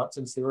tried it or not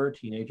since they were a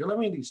teenager. Let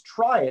me at least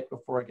try it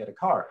before I get a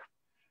card.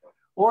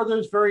 Or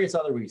there's various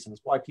other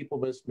reasons why people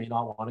just may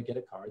not want to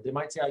get a card. They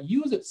might say, I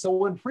use it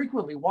so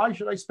infrequently. Why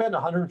should I spend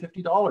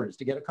 $150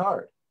 to get a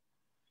card?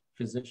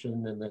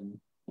 Physician, and then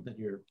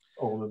your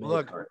own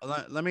card.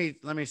 Let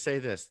me say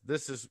this.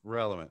 This is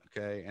relevant,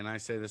 okay? And I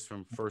say this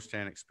from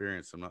firsthand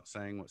experience. I'm not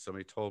saying what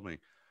somebody told me.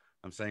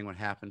 I'm saying what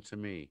happened to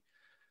me.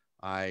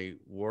 I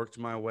worked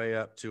my way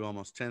up to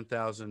almost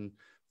 10,000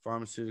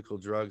 pharmaceutical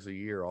drugs a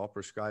year, all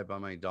prescribed by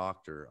my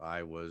doctor.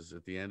 I was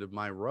at the end of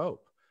my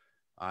rope.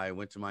 I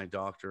went to my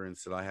doctor and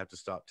said, I have to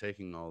stop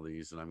taking all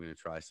these and I'm going to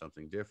try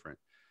something different.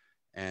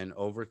 And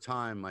over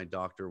time, my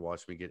doctor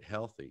watched me get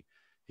healthy.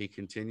 He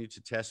continued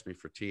to test me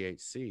for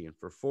THC. And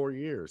for 4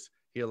 years,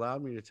 he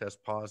allowed me to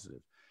test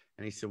positive.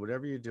 And he said,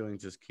 whatever you're doing,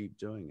 just keep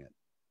doing it.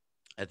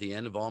 At the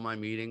end of all my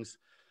meetings,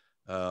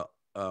 the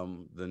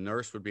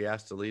nurse would be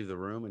asked to leave the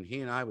room and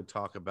he and I would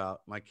talk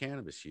about my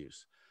cannabis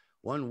use.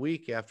 1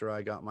 week after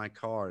I got my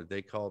card,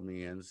 they called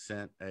me and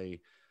sent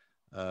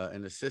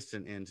an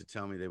assistant in to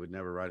tell me they would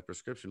never write a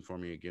prescription for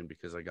me again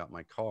because I got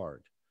my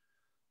card.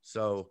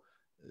 So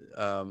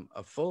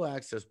a full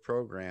access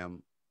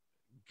program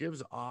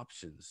gives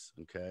options,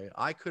 okay?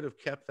 I could have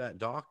kept that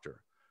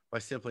doctor by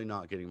simply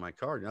not getting my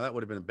card. Now, that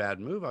would have been a bad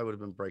move. I would have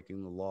been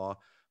breaking the law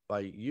by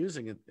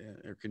using it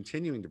or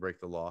continuing to break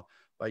the law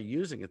by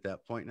using it at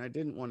that point, and I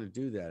didn't want to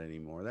do that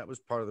anymore. That was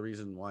part of the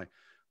reason why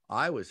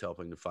I was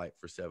helping to fight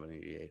for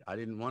 788. I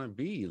didn't want to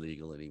be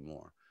illegal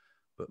anymore.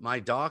 But my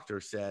doctor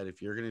said,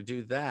 if you're going to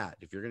do that,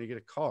 if you're going to get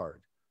a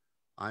card,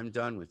 I'm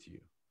done with you.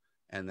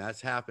 And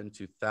that's happened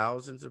to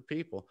thousands of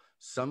people,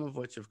 some of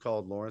which have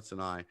called Lawrence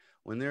and I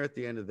when they're at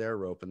the end of their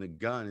rope and the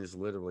gun is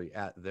literally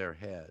at their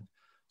head.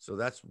 So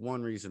that's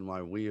one reason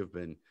why we have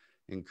been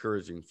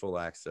encouraging full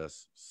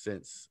access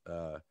since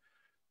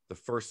the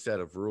first set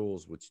of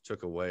rules, which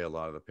took away a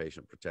lot of the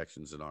patient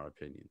protections, in our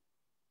opinion.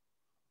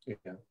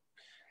 Yeah.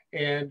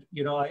 And,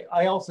 you know,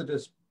 I also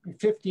just,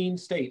 15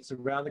 states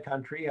around the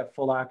country have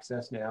full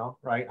access now,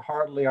 right?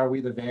 Hardly are we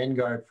the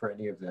vanguard for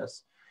any of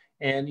this.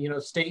 And, you know,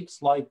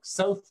 states like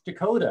South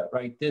Dakota,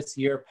 right, this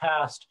year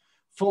passed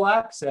full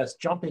access,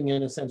 jumping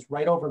in a sense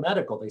right over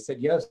medical. They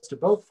said yes to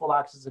both full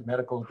access and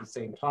medical at the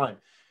same time.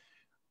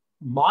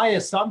 My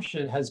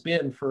assumption has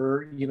been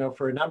for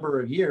a number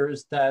of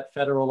years that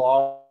federal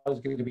law is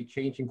going to be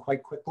changing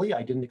quite quickly.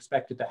 I didn't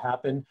expect it to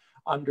happen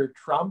under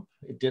Trump.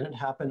 It didn't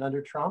happen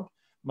under Trump.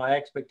 My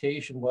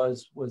expectation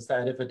was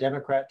that if a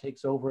Democrat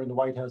takes over in the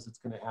White House, it's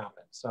going to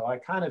happen. So I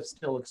kind of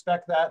still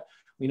expect that.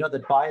 We know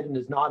that Biden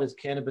is not as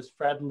cannabis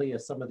friendly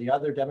as some of the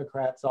other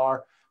Democrats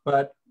are.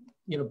 But,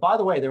 you know, by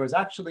the way, there was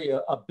actually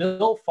a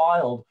bill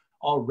filed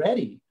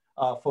already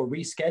for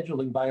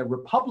rescheduling by a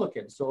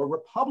Republican. So a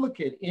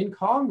Republican in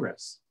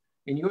Congress,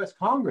 in US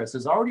Congress,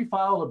 has already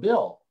filed a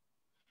bill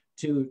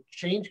to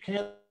change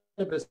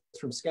cannabis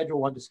from Schedule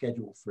 1 to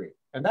Schedule 3.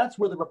 And that's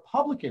where the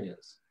Republican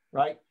is,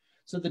 right?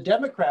 So the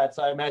Democrats,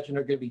 I imagine,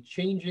 are going to be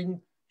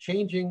changing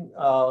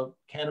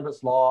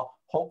cannabis law,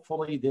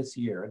 hopefully this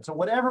year. And so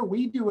whatever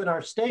we do in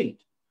our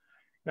state,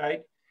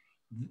 right,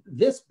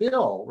 this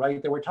bill,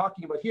 right, that we're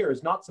talking about here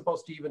is not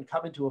supposed to even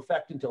come into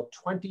effect until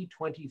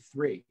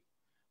 2023.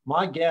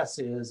 My guess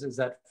is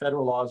that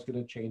federal law is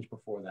going to change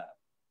before that.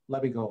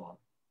 Let me go on.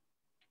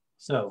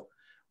 So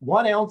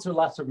 1 ounce or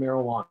less of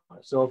marijuana.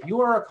 So if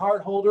you are a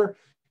card holder,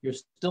 you're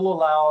still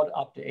allowed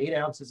up to 8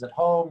 ounces at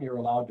home. You're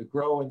allowed to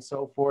grow and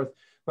so forth.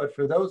 But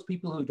for those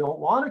people who don't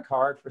want a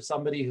card, for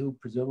somebody who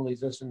presumably is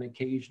just an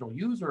occasional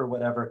user or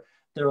whatever,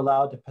 they're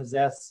allowed to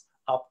possess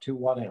up to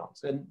 1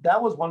 ounce. And that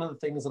was one of the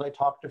things that I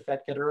talked to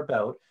Fetgetter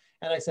about.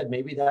 And I said,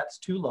 maybe that's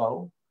too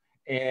low.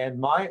 And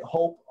my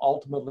hope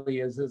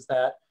ultimately is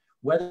that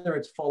whether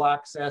it's full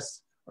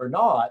access or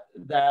not,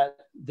 that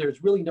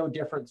there's really no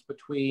difference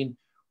between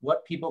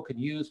what people can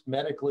use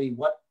medically,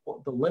 what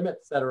the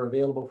limits that are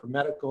available for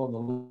medical and the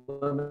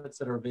limits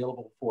that are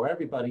available for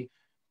everybody.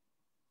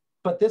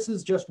 But this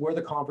is just where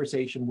the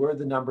conversation, where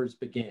the numbers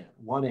began,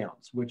 1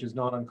 ounce, which is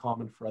not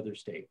uncommon for other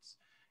states.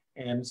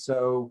 And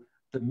so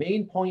the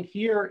main point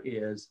here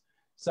is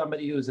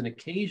somebody who's an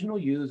occasional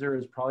user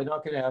is probably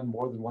not going to have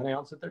more than 1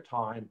 ounce at their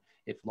time.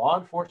 If law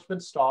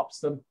enforcement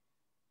stops them,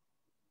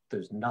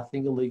 there's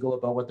nothing illegal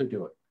about what they're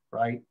doing,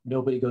 right?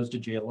 Nobody goes to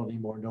jail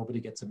anymore. Nobody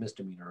gets a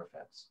misdemeanor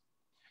offense.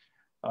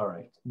 All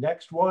right,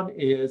 next one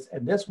is,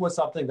 and this was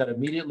something that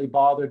immediately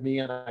bothered me,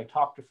 and I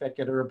talked to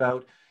Fetgetter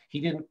about. He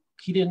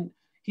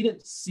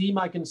didn't see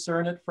my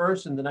concern at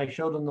first, and then I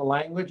showed him the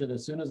language, and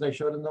as soon as I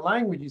showed him the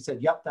language, he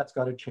said, yep, that's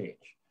got to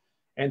change.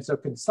 And so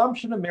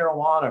consumption of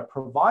marijuana,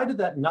 provided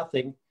that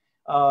nothing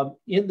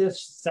in this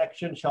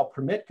section shall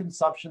permit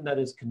consumption that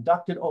is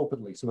conducted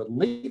openly. So it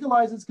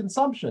legalizes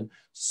consumption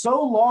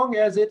so long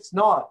as it's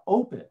not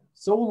open,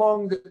 so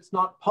long that it's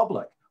not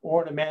public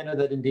or in a manner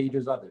that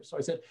endangers others. So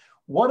I said,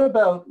 what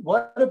about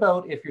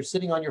if you're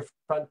sitting on your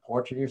front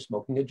porch and you're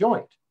smoking a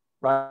joint,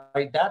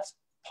 right? That's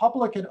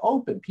public and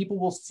open. People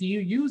will see you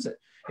use it.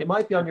 It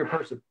might be on your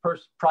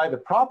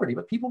private property,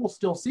 but people will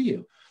still see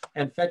you.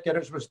 And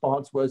Fetgetter's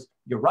response was,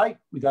 you're right,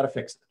 we got to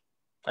fix it.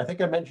 I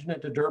think I mentioned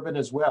it to Durbin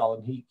as well,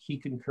 and he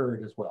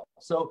concurred as well.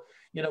 So,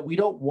 you know, we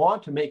don't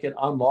want to make it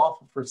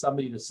unlawful for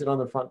somebody to sit on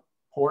the front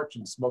porch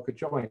and smoke a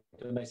joint.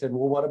 And I said,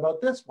 well, what about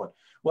this one?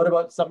 What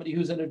about somebody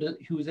who's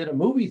in a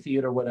movie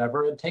theater or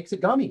whatever and takes a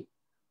gummy?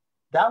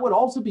 That would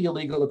also be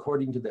illegal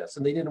according to this,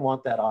 and they didn't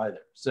want that either.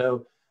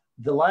 So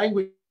the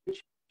language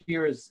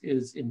here is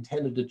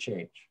intended to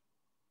change.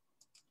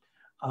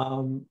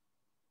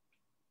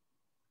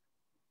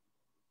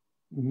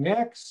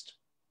 Next,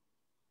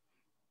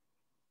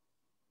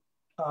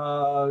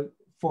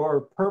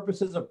 for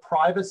purposes of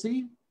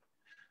privacy,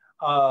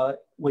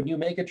 when you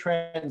make a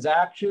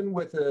transaction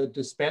with a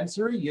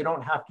dispensary, you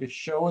don't have to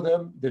show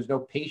them. There's no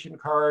patient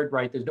card,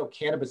 right? There's no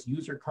cannabis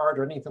user card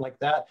or anything like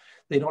that.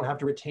 They don't have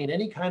to retain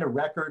any kind of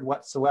record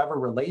whatsoever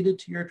related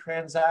to your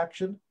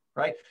transaction,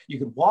 right? You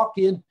can walk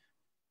in,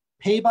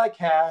 pay by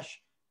cash,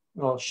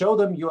 well, show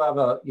them you have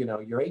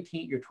you're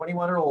 18, you're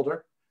 21 or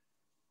older.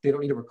 They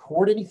don't need to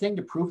record anything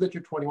to prove that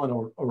you're 21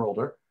 or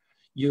older.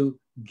 You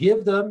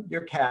give them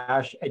your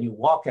cash and you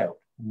walk out.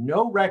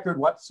 No record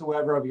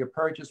whatsoever of your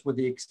purchase, with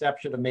the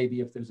exception of maybe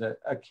if there's a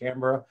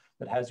camera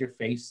that has your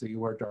face, so you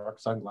wear dark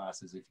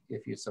sunglasses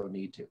if you so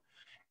need to.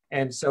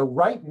 And so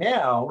right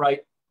now,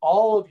 right,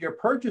 all of your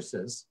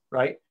purchases,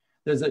 right,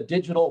 there's a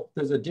digital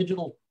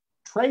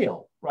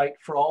trail, right,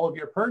 for all of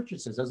your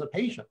purchases as a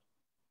patient.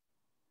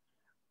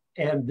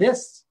 And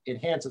this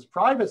enhances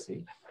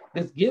privacy.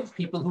 This gives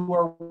people who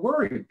are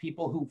worried,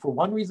 people who for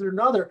one reason or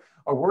another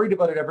are worried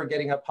about it ever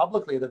getting up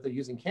publicly that they're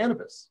using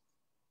cannabis.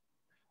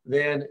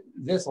 Then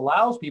this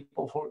allows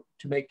people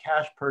to make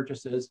cash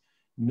purchases,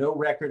 no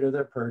record of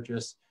their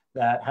purchase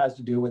that has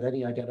to do with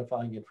any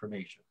identifying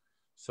information.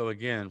 So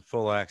again,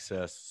 full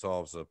access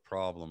solves a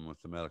problem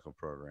with the medical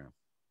program.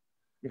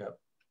 Yeah.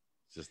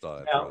 Just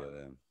thought I'd throw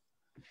that in.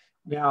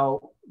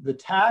 Now, the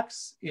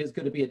tax is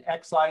going to be an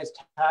excise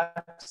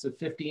tax of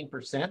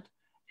 15%.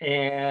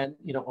 And,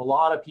 you know, a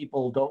lot of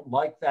people don't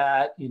like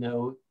that, you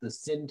know, the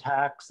sin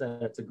tax,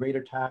 that it's a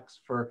greater tax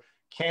for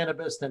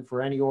cannabis than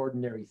for any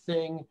ordinary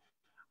thing.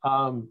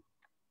 I'm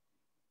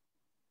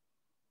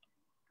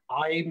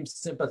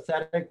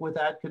sympathetic with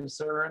that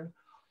concern.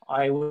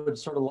 I would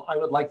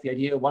like the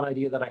idea, one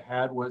idea that I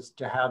had was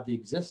to have the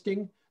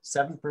existing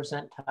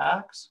 7%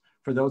 tax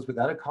for those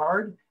without a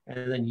card,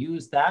 and then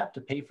use that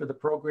to pay for the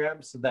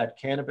program so that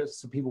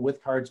so people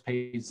with cards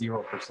pay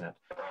 0%.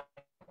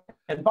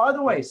 And by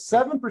the way,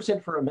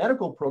 7% for a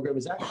medical program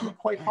is actually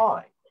quite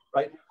high,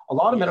 right? A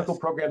lot of medical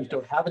programs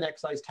don't have an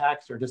excise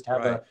tax or just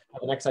have, have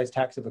an excise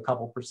tax of a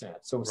couple percent.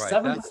 So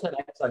 7%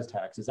 excise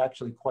tax is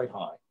actually quite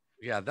high.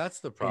 Yeah, that's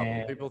the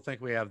problem. People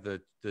think we have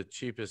the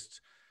cheapest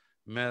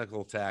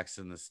medical tax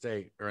in the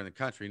state or in the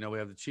country. No, we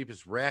have the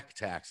cheapest rec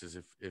taxes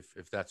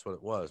if that's what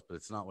it was, but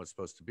it's not what it's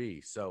supposed to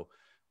be. So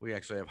we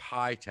actually have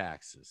high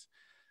taxes.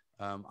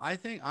 I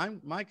think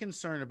my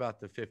concern about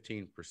the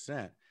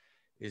 15%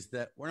 is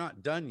that we're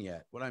not done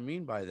yet. What I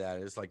mean by that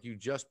is, like you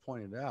just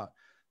pointed out,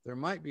 there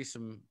might be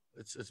some,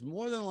 it's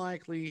more than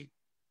likely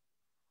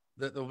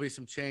that there'll be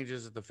some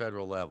changes at the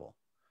federal level.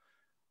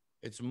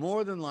 It's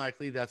more than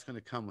likely that's going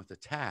to come with a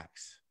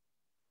tax.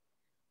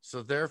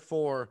 So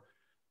therefore,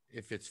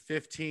 if it's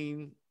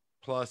 15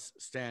 plus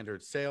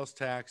standard sales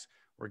tax,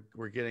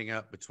 we're getting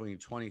up between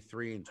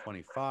 23 and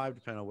 25,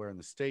 depending on where in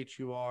the state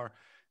you are.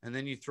 And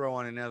then you throw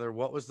on another,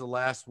 what was the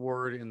last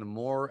word in the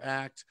MORE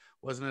Act?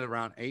 Wasn't it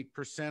around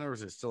 8% or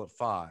is it still at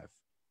 5%?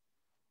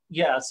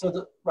 Yeah, so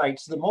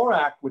the MORE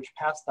Act, which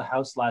passed the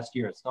House last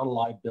year, it's not a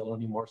live bill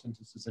anymore since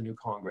this is a new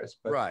Congress,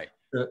 but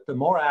the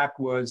MORE Act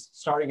was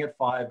starting at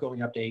 5%,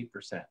 going up to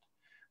 8%.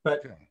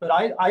 But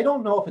I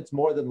don't know if it's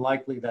more than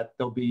likely that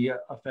there'll be a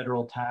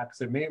federal tax.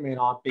 There may or may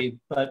not be,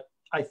 but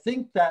I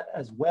think that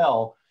as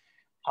well,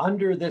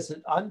 under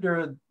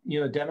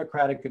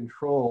Democratic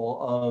control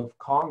of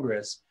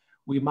Congress,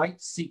 we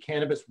might see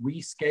cannabis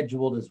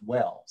rescheduled as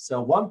well.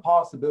 So one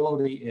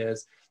possibility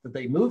is that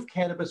they move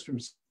cannabis from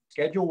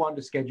Schedule 1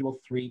 to Schedule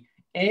 3,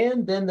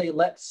 and then they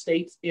let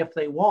states, if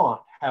they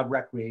want, have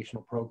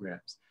recreational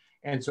programs.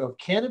 And so if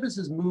cannabis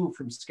is moved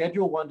from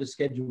Schedule 1 to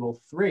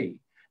Schedule 3,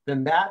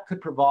 then that could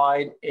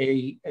provide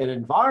an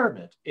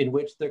environment in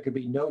which there could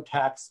be no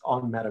tax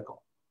on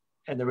medical,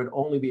 and there would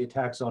only be a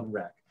tax on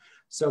rec.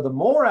 So the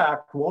MORE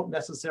Act won't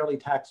necessarily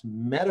tax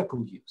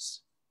medical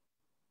use.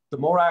 The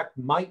MORE Act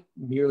might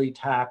merely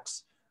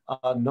tax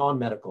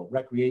non-medical,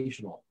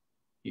 recreational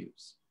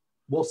use.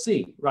 We'll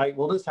see, right?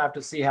 We'll just have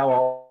to see how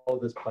all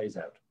of this plays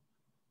out.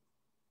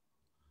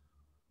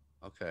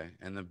 Okay,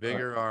 and the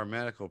bigger our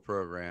medical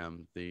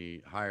program,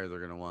 the higher they're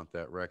going to want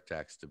that rec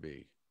tax to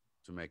be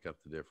to make up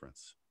the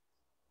difference.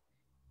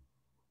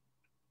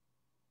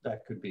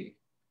 That could be.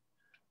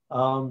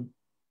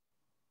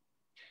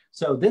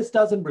 So this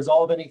doesn't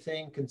resolve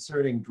anything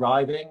concerning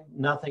driving.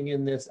 Nothing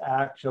in this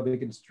act shall be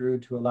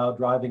construed to allow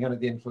driving under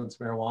the influence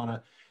of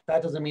marijuana.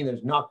 That doesn't mean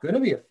there's not going to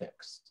be a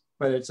fix,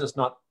 but it's just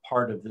not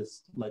part of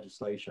this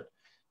legislation.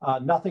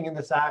 Nothing in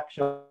this act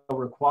shall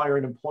require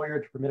an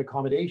employer to permit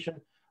accommodation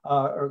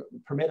or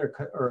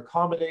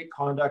accommodate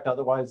conduct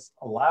otherwise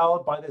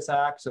allowed by this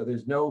act. So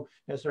there's no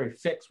necessary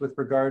fix with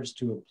regards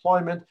to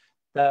employment.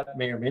 That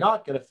may or may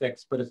not get a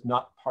fix, but it's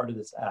not part of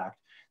this act.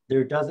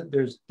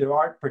 There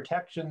aren't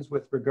protections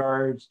with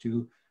regards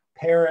to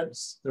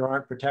parents. There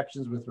aren't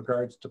protections with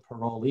regards to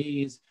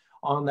parolees.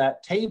 On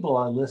that table,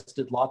 I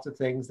listed lots of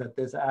things that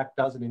this act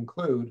doesn't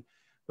include,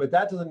 but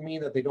that doesn't mean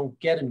that they don't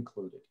get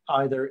included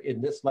either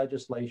in this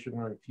legislation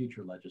or in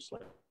future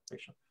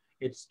legislation.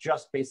 It's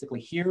just basically,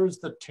 here's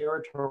the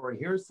territory,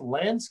 here's the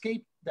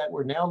landscape that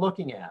we're now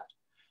looking at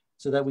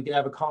so that we can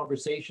have a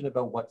conversation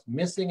about what's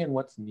missing and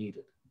what's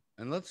needed.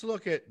 And let's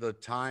look at the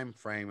time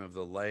frame of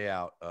the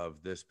layout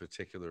of this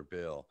particular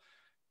bill.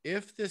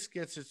 If this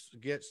gets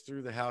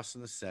through the House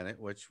and the Senate,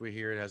 which we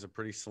hear it has a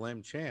pretty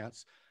slim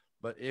chance,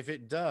 but if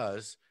it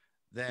does,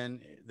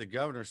 then the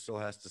governor still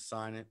has to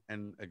sign it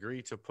and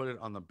agree to put it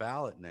on the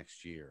ballot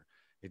next year.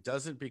 It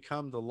doesn't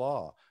become the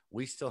law.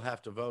 We still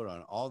have to vote on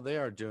it. All they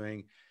are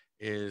doing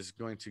is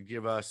going to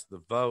give us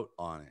the vote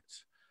on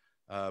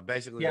it.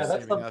 Basically,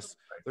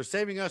 they're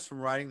saving us from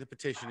writing the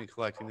petition and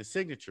collecting the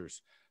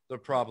signatures. The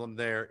problem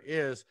there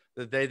is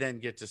that they then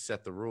get to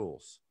set the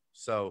rules.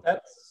 So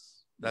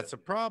that's a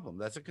problem.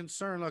 That's a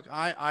concern. Look,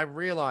 I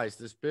realize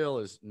this bill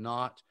is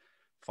not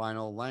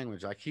final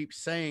language. I keep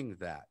saying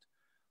that,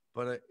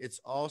 but it's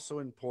also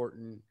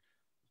important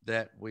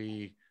that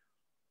we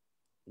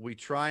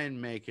try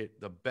and make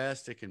it the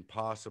best it can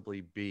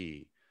possibly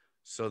be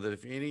so that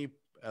if any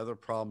other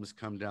problems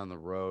come down the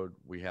road,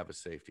 we have a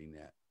safety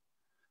net.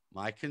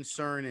 My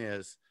concern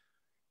is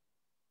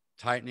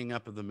tightening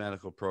up of the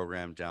medical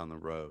program down the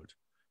road,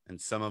 and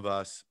some of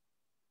us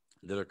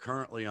that are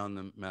currently on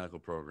the medical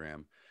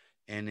program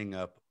ending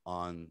up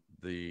on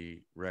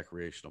the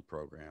recreational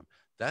program.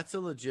 That's a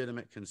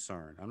legitimate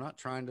concern. I'm not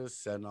trying to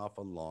set off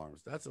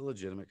alarms. That's a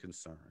legitimate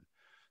concern.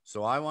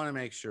 So I want to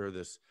make sure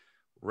this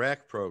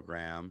rec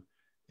program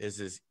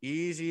is as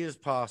easy as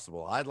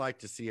possible. I'd like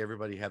to see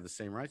everybody have the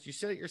same rights. You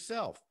said it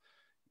yourself.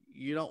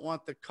 You don't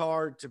want the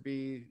card to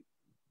be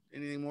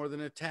anything more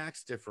than a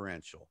tax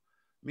differential.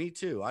 Me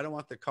too. I don't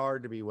want the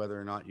card to be whether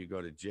or not you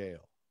go to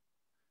jail.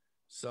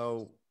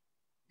 So,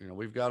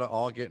 we've got to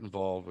all get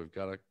involved. We've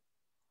got to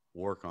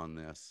work on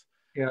this.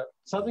 Yeah.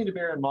 Something to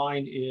bear in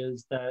mind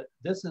is that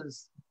this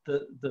is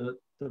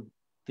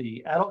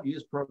the adult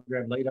use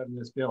program laid out in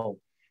this bill.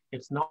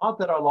 It's not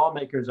that our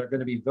lawmakers are going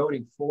to be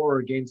voting for or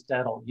against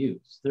adult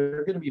use.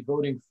 They're going to be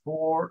voting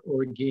for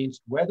or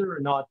against whether or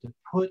not to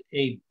put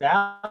a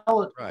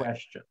ballot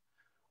question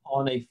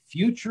on a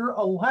future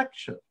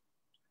election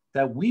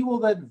that we will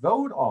then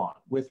vote on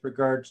with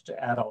regards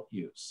to adult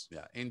use.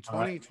 Yeah, in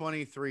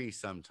 2023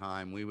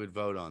 sometime we would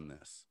vote on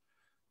this.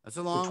 That's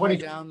a long way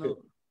down the...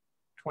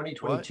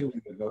 2022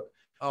 we would vote.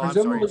 Oh, I'm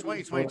sorry,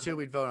 2022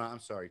 we'd vote on it. I'm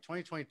sorry,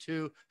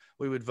 2022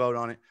 we would vote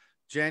on it.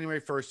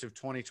 January 1st of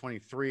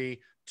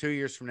 2023, 2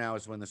 years from now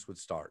is when this would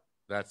start.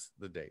 That's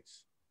the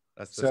dates.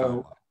 That's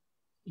the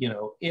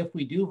timeline. If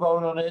we do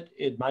vote on it,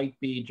 it might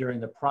be during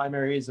the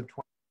primaries of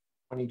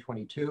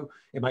 2022.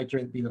 It might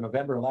be the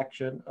November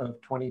election of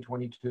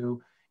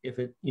 2022. If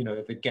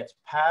it gets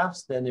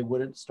passed, then it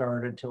wouldn't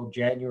start until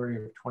January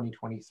of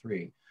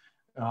 2023,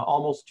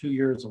 almost 2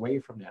 years away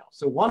from now.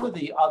 So one of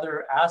the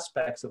other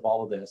aspects of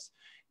all of this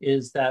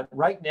is that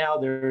right now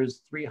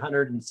there's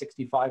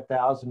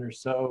 365,000 or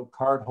so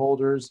card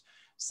holders.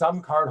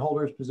 Some card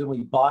holders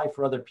presumably buy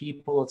for other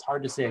people. It's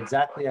hard to say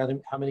exactly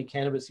how many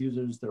cannabis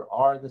users there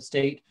are in the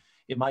state.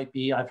 It might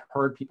be, I've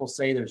heard people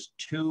say there's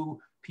 2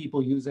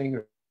 people using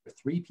or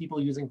 3 people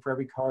using for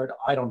every card.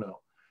 I don't know.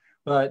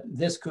 But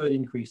this could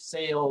increase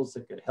sales.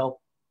 It could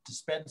help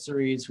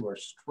dispensaries who are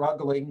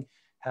struggling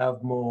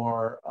have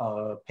more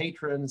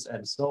patrons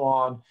and so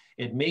on.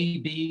 It may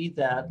be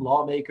that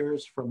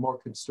lawmakers from more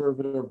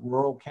conservative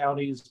rural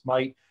counties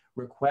might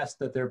request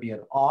that there be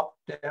an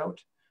opt-out.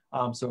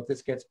 So if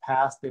this gets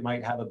passed, they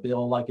might have a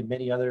bill like in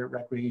many other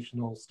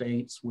recreational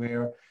states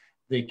where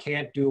they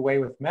can't do away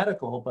with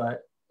medical,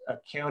 but a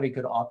county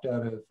could opt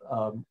out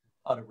of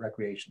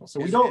recreational. So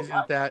we don't.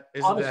 Isn't that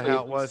honestly,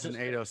 how it was in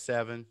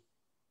 807?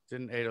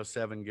 Didn't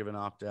 807 give an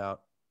opt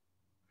out?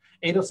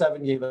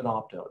 807 gave an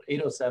opt-out.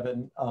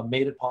 807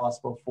 made it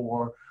possible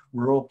for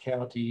rural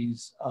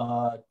counties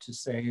to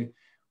say,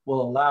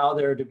 we'll allow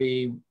there to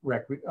be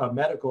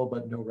medical,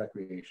 but no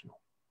recreational.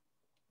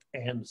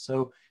 And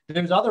so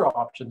there's other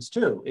options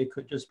too. It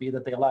could just be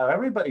that they allow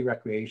everybody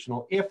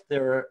recreational if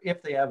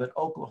they have an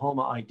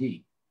Oklahoma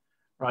ID,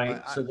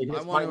 right? So they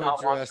just might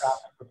not want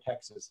traffic from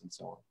Texas and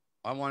so on.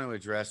 I want to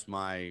address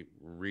my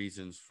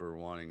reasons for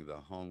wanting the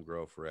home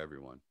grow for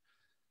everyone.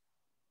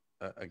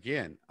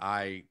 Again,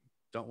 I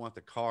don't want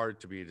the card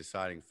to be a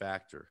deciding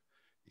factor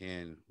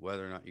in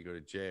whether or not you go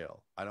to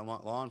jail. I don't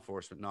want law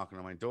enforcement knocking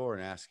on my door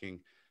and asking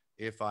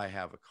if I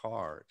have a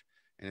card.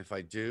 And if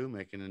I do,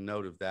 making a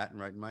note of that and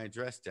writing my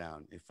address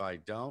down. If I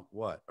don't,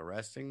 what?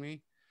 Arresting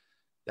me?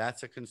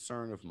 That's a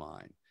concern of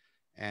mine.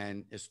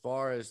 And as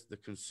far as the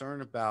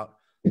concern about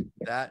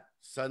that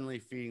suddenly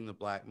feeding the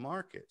black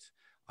market,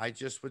 I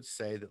just would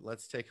say that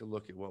let's take a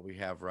look at what we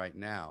have right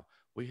now.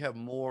 We have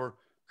more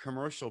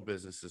commercial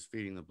businesses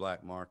feeding the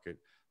black market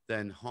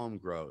than home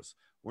grows.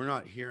 We're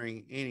not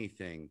hearing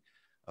anything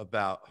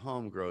about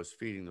home grows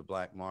feeding the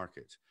black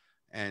market.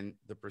 And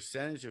the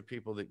percentage of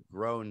people that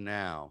grow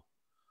now,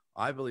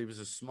 I believe, is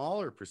a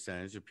smaller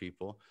percentage of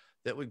people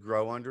that would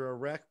grow under a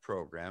rec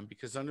program,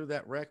 because under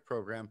that rec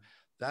program,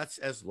 that's,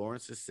 as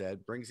Lawrence has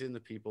said, brings in the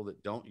people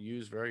that don't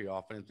use very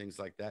often and things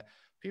like that.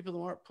 People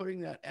who aren't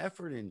putting that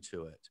effort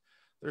into it.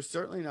 They're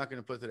certainly not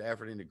going to put that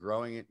effort into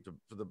growing it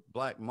for the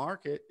black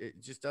market.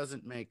 It just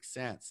doesn't make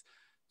sense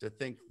to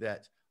think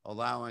that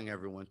allowing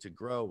everyone to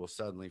grow will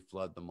suddenly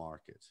flood the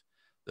market.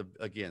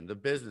 Again, the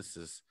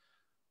businesses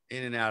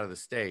in and out of the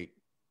state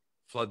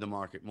flood the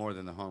market more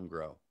than the home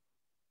grow.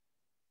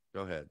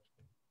 Go ahead.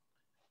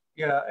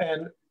 Yeah,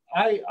 and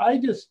I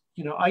just,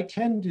 I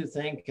tend to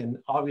think, and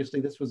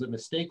obviously this was a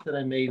mistake that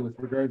I made with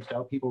regards to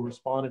how people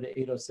responded to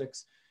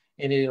 806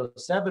 and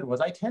 807, was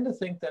I tend to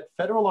think that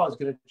federal law is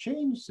going to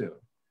change soon.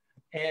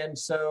 And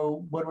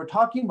so when we're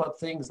talking about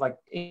things like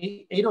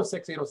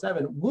 806,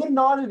 807 would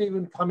not have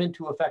even come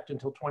into effect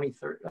until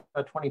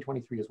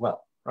 2023 as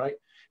well, right?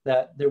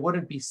 That there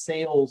wouldn't be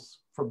sales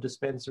from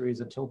dispensaries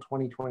until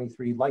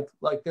 2023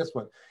 like this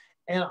one.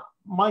 And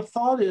my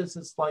thought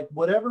is like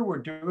whatever we're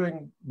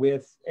doing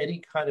with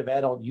any kind of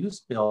adult use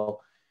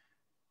bill,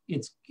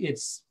 it's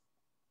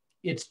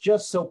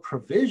just so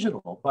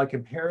provisional by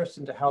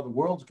comparison to how the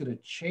world's going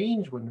to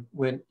change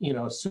when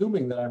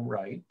assuming that I'm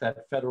right,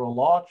 that federal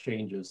law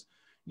changes,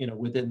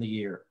 within the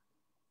year,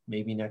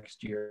 maybe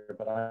next year,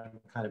 but I'm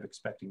kind of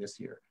expecting this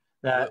year.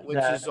 Which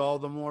is all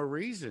the more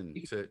reason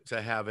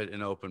to have it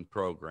an open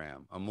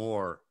program, a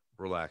more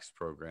relaxed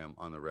program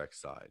on the rec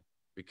side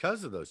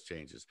because of those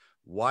changes.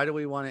 Why do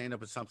we want to end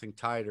up with something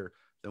tighter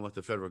than what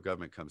the federal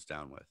government comes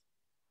down with?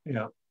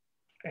 Yeah.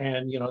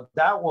 And,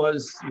 that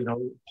was,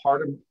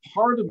 part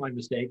of my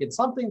mistake, and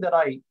something that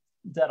I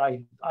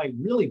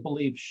really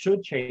believe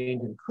should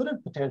change and could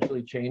have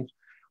potentially changed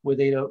with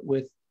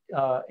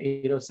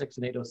 806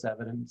 and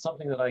 807. And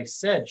something that I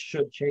said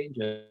should change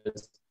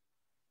is,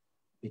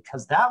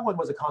 because that one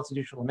was a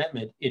constitutional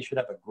amendment, it should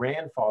have a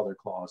grandfather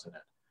clause in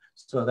it,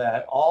 so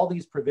that all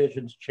these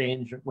provisions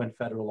change when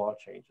federal law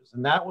changes.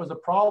 And that was a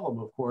problem,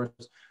 of course,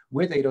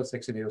 with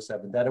 806 and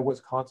 807, that it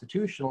was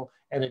constitutional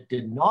and it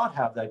did not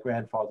have that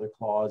grandfather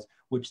clause,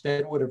 which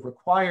then would have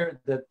required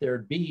that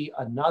there'd be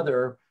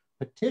another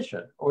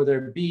petition or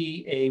there'd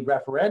be a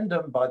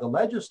referendum by the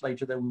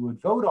legislature that we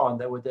would vote on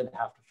that would then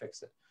have to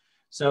fix it.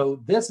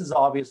 So this is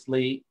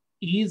obviously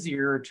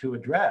easier to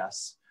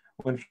address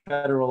when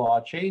federal law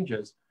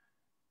changes,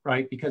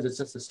 right? Because it's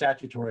just a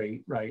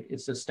statutory, right?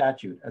 It's a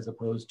statute as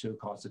opposed to a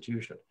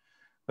constitution.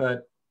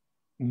 But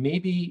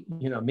maybe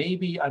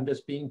I'm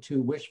just being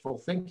too wishful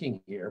thinking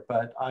here,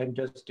 but I'm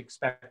just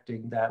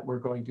expecting that we're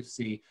going to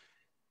see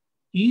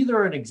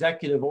either an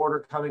executive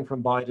order coming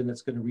from Biden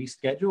that's going to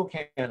reschedule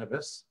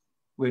cannabis,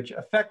 which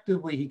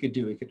effectively he could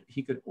do.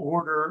 He could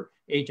order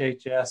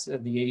HHS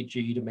and the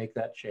AG to make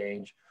that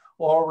change,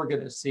 or we're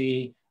going to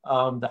see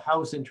the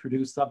House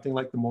introduce something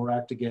like the MORE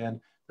Act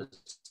again, the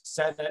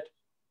Senate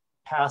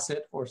pass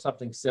it or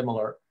something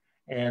similar,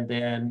 and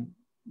then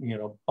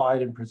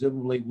Biden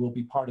presumably will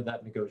be part of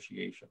that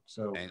negotiation.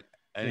 So,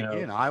 and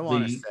again, I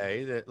want to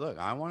say that, look,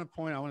 I want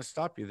to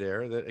stop you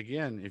there. That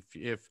again,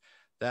 if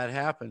that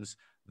happens,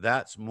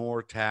 that's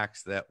more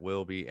tax that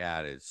will be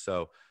added.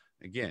 So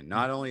again,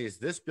 not only is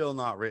this bill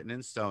not written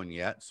in stone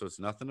yet, so it's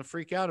nothing to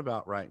freak out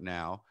about right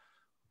now,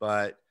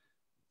 but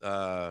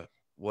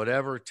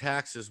whatever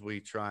taxes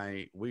we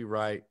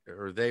write,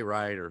 or they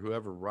write, or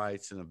whoever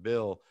writes in a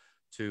bill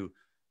to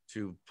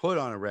put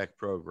on a rec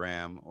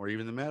program or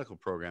even the medical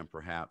program,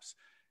 perhaps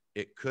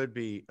it could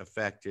be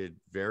affected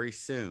very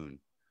soon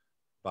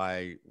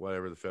by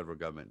whatever the federal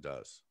government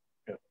does.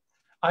 Yeah.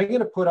 I'm going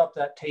to put up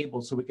that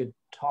table so we could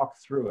talk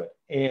through it.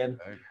 And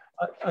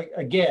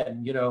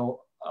again, you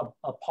know,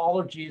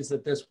 apologies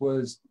that this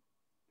was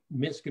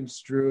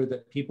misconstrued,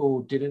 that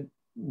people didn't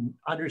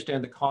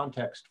understand the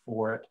context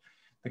for it.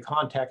 The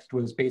context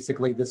was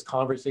basically this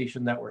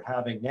conversation that we're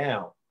having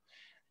now,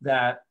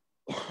 that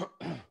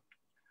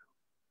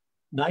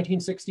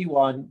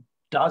 1961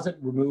 doesn't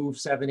remove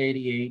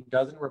 788,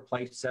 doesn't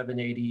replace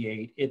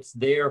 788. It's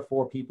there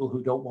for people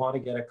who don't want to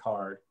get a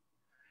card.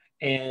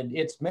 And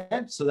it's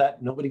meant so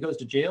that nobody goes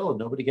to jail and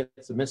nobody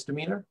gets a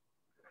misdemeanor.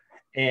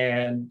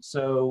 And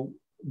so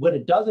when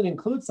it doesn't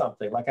include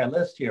something like I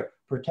list here,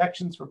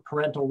 protections for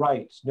parental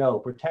rights, no.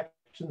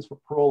 Protections for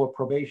parole or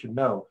probation,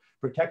 no.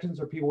 Protections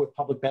for people with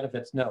public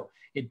benefits, no.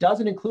 It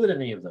doesn't include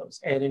any of those.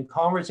 And in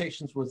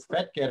conversations with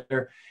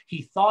Fetgetter,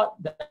 he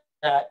thought that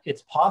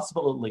it's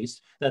possible, at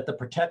least, that the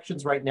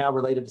protections right now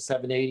related to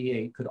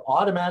 788 could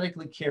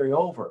automatically carry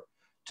over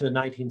to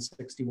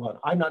 1961.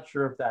 I'm not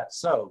sure if that's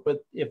so,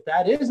 but if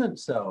that isn't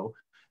so,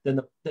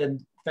 then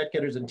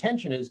Fetgetter's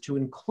intention is to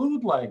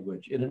include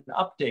language in an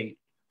update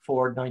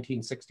for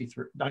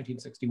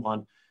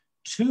 1961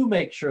 to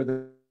make sure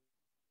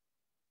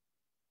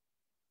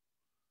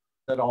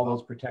that all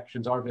those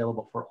protections are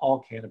available for all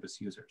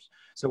cannabis users.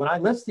 So when I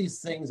list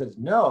these things as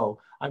no,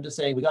 I'm just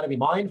saying we got to be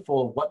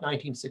mindful of what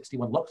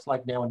 1961 looks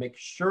like now and make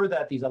sure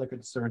that these other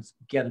concerns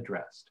get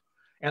addressed.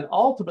 And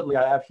ultimately,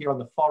 I have here on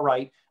the far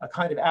right a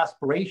kind of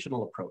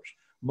aspirational approach.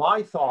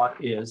 My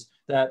thought is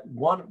that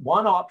one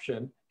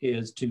option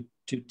is to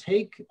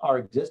take our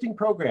existing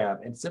program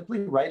and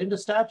simply write into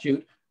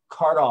statute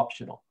card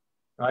optional,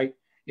 right?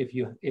 If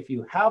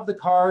you have the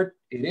card,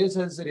 it is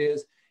as it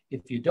is.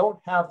 If you don't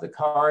have the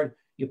card,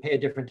 you pay a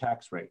different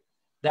tax rate.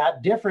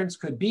 That difference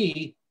could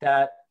be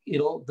that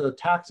the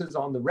taxes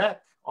on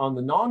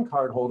the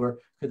non-card holder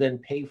could then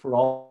pay for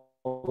all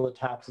the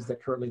taxes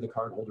that currently the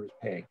card holder is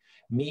paying.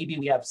 Maybe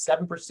we have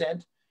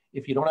 7%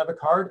 if you don't have a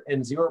card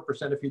and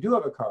 0% if you do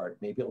have a card.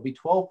 Maybe it'll be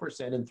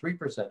 12% and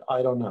 3%.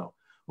 I don't know.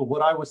 But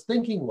what I was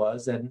thinking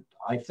was, and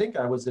I think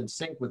I was in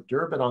sync with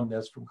Durbin on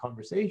this from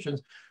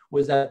conversations,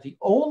 was that the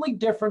only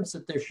difference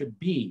that there should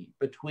be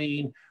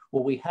between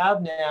what we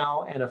have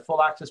now and a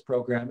full access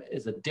program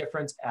is a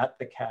difference at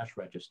the cash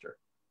register.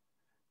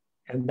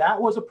 And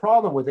that was a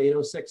problem with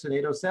 806 and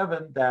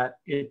 807 that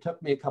it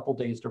took me a couple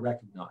days to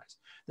recognize.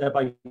 That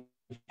by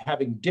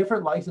having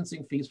different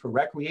licensing fees for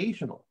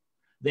recreational,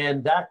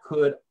 then that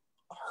could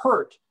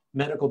hurt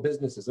medical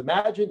businesses.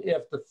 Imagine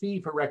if the fee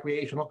for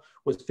recreational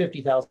was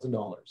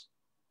 $50,000.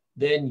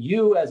 Then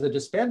you as a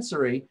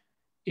dispensary,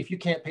 if you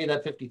can't pay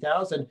that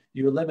 $50,000,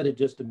 you're limited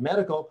just to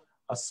medical,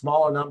 a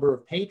smaller number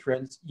of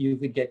patrons, you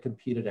could get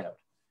competed out.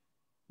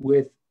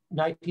 With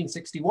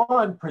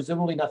 1961,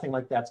 presumably nothing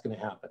like that's going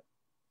to happen.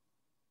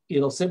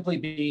 It'll simply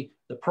be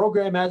the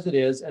program as it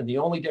is, and the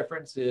only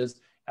difference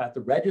is at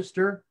the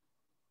register,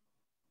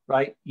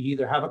 right? You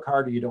either have a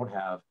card or you don't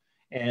have,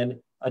 and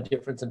a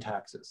difference in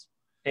taxes.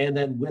 And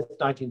then with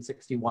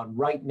 1961,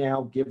 right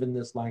now, given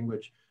this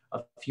language,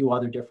 a few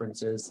other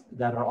differences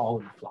that are all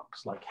in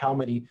flux, like how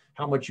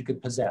much you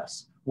could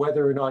possess,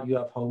 whether or not you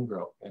have home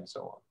grow, and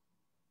so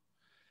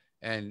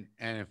on. And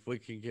if we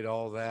can get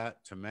all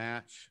that to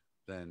match,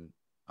 then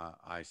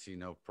I see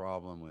no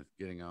problem with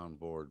getting on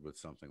board with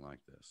something like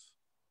this.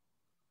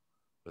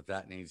 But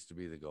that needs to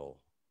be the goal.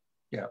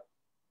 Yeah.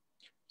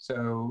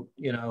 So,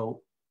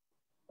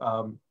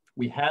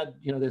 we had,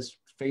 this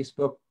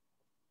Facebook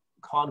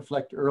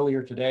conflict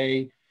earlier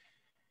today.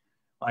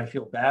 I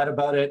feel bad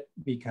about it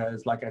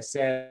because, like I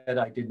said,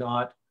 I did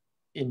not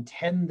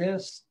intend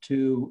this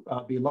to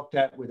be looked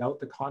at without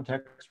the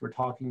context we're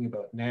talking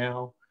about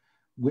now.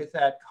 With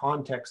that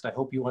context, I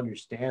hope you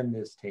understand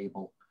this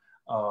table.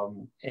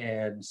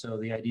 And so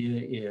the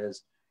idea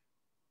is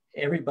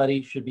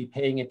everybody should be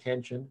paying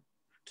attention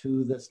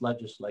to this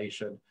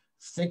legislation,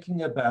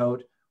 thinking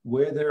about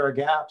where there are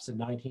gaps in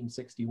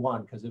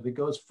 1961, because if it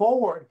goes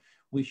forward,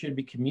 we should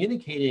be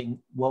communicating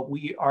what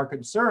our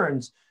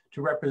concerns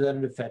to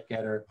Representative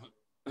Fetgetter,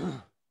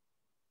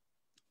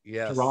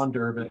 yes, to Ron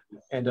Durbin,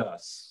 and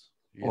us.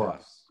 Yes. Or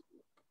us.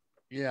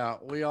 Yeah,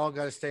 we all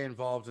got to stay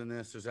involved in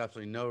this. There's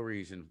absolutely no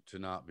reason to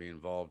not be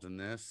involved in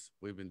this.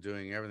 We've been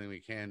doing everything we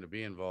can to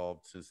be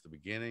involved since the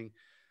beginning.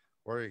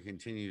 We're going to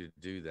continue to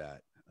do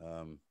that.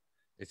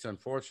 It's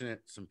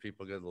unfortunate some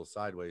people get a little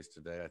sideways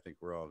today. I think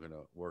we're all going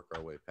to work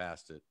our way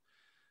past it.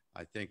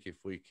 I think if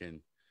we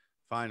can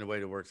find a way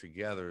to work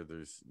together,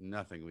 there's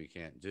nothing we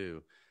can't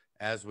do.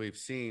 As we've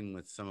seen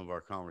with some of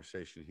our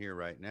conversation here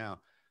right now,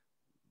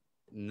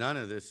 none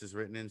of this is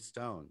written in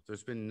stone.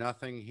 There's been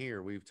nothing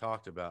here we've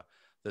talked about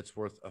that's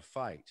worth a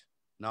fight.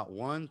 Not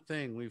one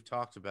thing we've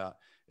talked about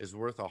is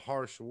worth a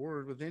harsh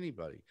word with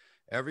anybody.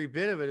 Every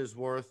bit of it is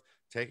worth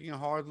taking a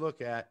hard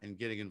look at and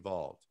getting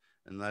involved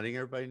and letting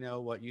everybody know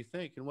what you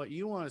think and what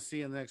you want to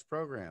see in the next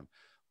program.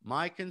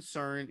 My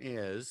concern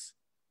is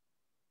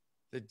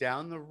that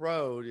down the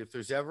road, if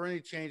there's ever any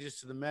changes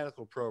to the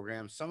medical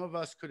program, some of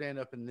us could end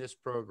up in this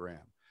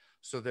program.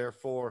 So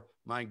therefore,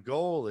 my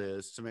goal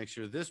is to make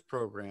sure this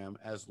program,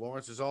 as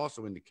Lawrence has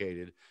also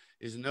indicated,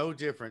 is no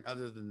different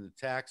other than the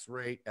tax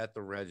rate at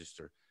the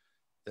register.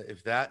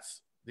 If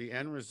that's the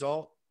end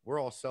result, we're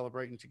all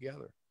celebrating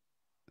together.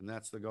 And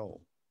that's the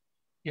goal.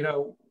 You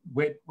know,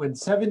 when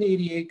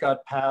 788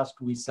 got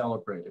passed, we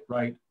celebrated,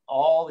 right?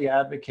 All the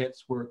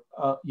advocates were,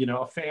 you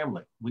know, a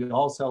family. We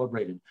all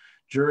celebrated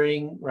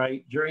during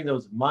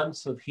those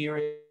months of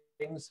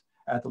hearings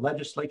at the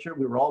legislature.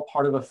 We were all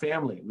part of a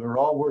family. We were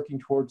all working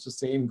towards the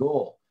same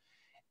goal.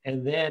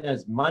 And then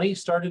as money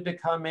started to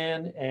come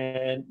in,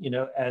 and you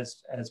know,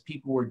 as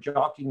people were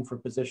jockeying for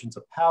positions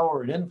of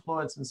power and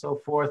influence and so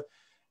forth,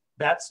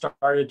 that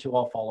started to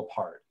all fall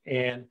apart.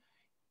 And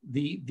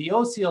the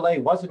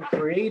OCLA wasn't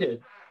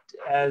created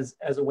as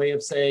a way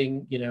of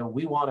saying, you know,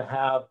 we want to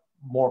have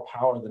more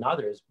power than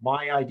others.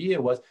 My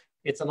idea was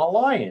it's an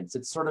alliance.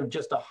 It's sort of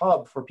just a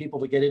hub for people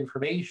to get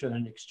information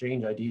and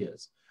exchange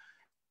ideas.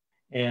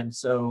 And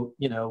so,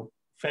 you know,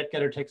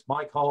 Fetgetter takes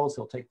my calls.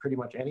 He'll take pretty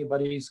much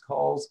anybody's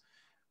calls.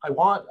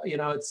 You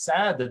know, it's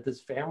sad that this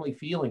family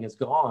feeling is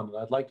gone, and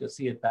I'd like to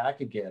see it back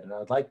again. And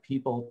I'd like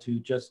people to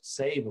just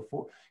say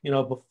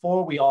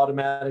before we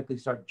automatically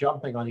start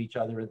jumping on each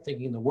other and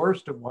thinking the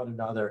worst of one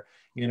another,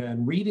 you know,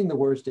 and reading the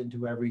worst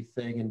into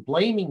everything and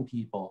blaming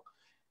people,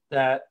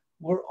 that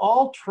we're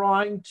all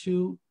trying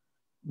to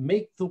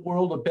make the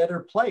world a better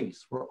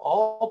place. We're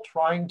all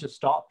trying to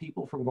stop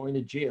people from going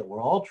to jail.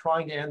 We're all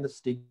trying to end the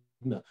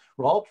stigma.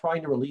 We're all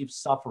trying to relieve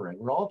suffering.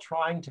 We're all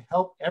trying to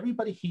help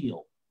everybody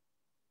heal,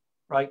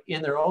 right,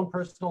 in their own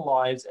personal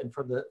lives and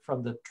from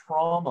the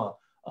trauma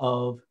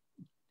of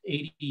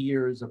 80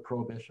 years of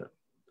prohibition.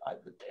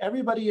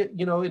 Everybody,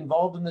 you know,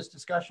 involved in this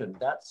discussion,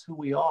 that's who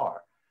we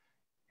are.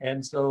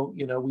 And so,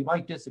 you know, we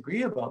might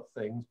disagree about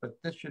things, but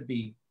this should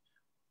be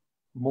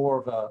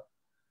more of a,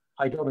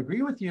 I don't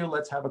agree with you,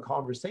 let's have a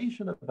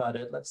conversation about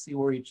it, let's see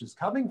where each is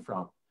coming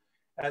from,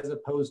 as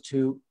opposed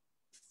to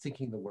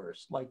thinking the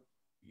worst. Like,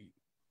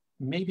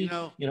 maybe,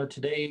 you know,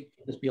 today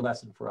just be a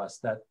lesson for us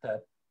that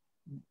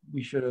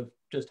we should have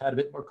just had a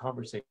bit more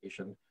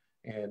conversation,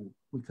 and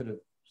we could have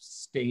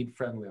stayed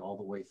friendly all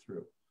the way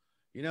through.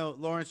 You know,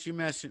 Lawrence, you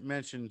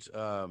mentioned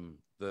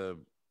the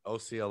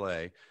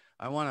OCLA.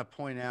 I want to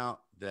point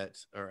out that,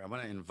 or I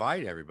want to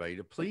invite everybody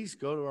to please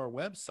go to our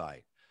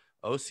website,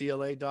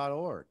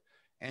 ocla.org,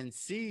 and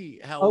see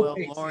how well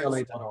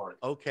Lawrence,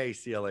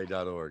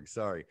 okcla.org,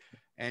 sorry,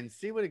 and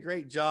see what a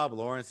great job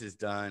Lawrence has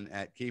done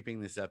at keeping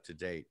this up to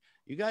date.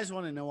 You guys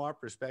want to know our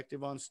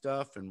perspective on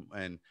stuff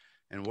and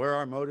where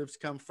our motives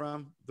come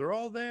from? They're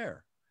all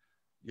there.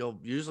 You'll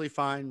usually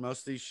find most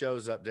of these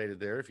shows updated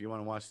there if you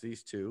want to watch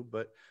these too.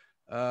 But,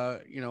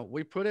 you know,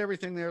 we put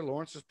everything there.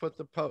 Lawrence has put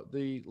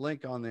the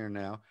link on there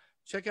now.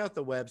 Check out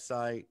the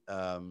website.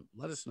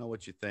 Let us know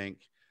what you think.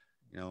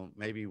 You know,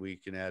 maybe we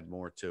can add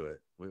more to it.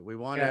 We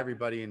want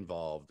everybody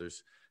involved.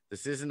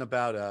 This isn't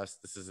about us.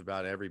 This is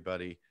about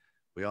everybody.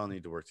 We all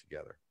need to work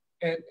together.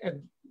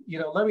 And you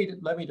know, let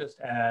me just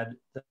add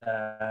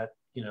that,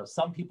 you know,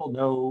 some people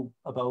know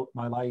about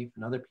my life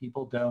and other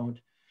people don't.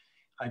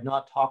 I've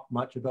not talked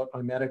much about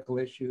my medical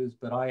issues,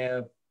 but I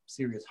have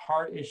serious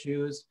heart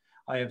issues.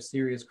 I have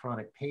serious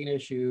chronic pain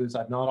issues.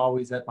 I'm not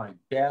always at my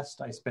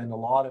best. I spend a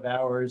lot of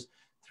hours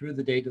through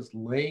the day just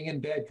laying in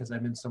bed because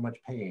I'm in so much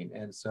pain.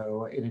 And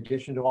so in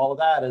addition to all of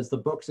that, as the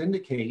books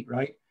indicate,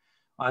 right,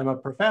 I'm a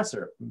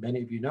professor.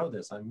 Many of you know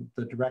this. I'm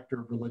the director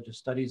of religious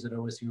studies at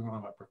OSU.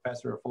 I'm a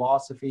professor of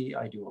philosophy.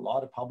 I do a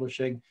lot of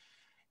publishing.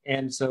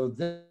 And so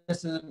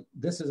this isn't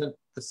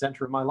the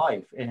center of my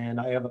life. And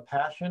I have a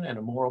passion and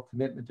a moral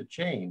commitment to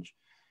change.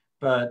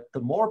 But the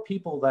more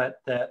people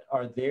that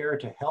are there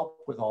to help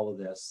with all of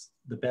this,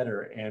 the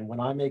better. And when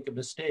I make a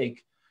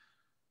mistake,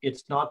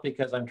 it's not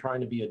because I'm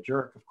trying to be a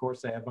jerk. Of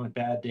course, I have my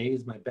bad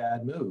days, my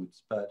bad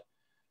moods, but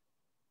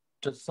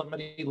just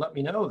somebody let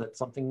me know that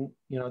something,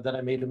 you know, that I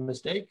made a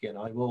mistake, and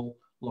I will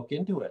look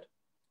into it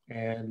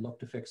and look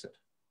to fix it.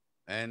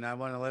 And I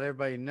want to let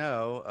everybody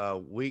know, a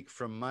week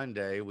from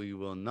Monday, we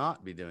will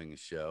not be doing a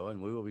show,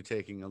 and we will be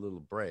taking a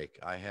little break.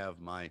 I have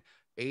my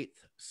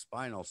 8th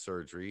spinal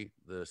surgery,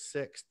 the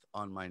 6th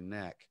on my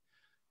neck,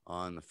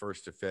 on the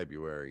 1st of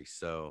February.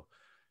 So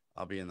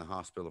I'll be in the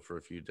hospital for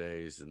a few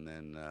days, and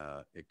then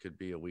it could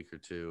be a week or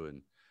two.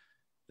 And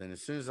then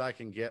as soon as I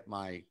can get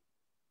my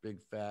big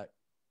fat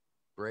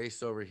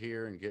brace over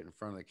here and get in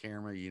front of the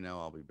camera, you know,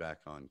 I'll be back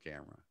on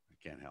camera.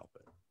 I can't help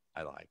it.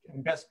 I like it.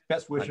 And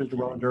best wishes to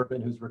Ron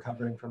Durbin, who's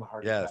recovering from a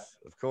heart attack. Yes,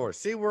 of course.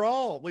 See,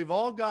 we've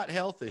all got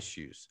health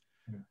issues.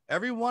 Yeah.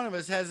 Every one of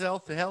us has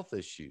health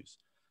issues.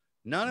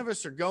 None of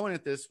us are going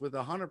at this with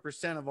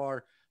 100% of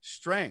our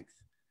strength.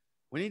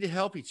 We need to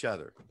help each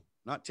other,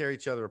 not tear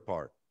each other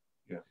apart.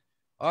 Yeah.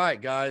 All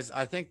right, guys.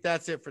 I think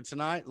that's it for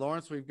tonight.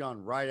 Lawrence, we've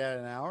gone right at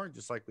an hour,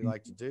 just like we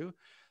like to do.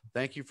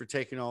 Thank you for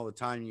taking all the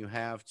time you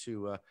have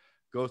to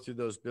go through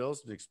those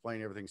bills and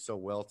explain everything so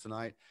well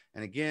tonight.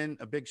 And again,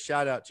 a big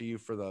shout out to you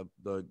for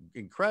the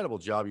incredible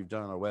job you've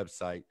done on our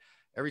website.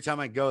 Every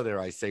time I go there,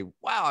 I say,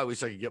 wow, I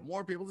wish I could get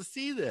more people to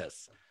see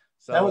this.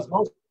 So that was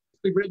mostly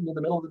written in the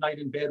middle of the night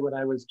in bed when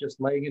I was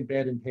just laying in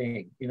bed in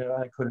pain. You know,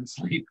 I couldn't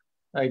sleep.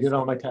 I did it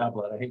on my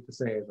tablet. I hate to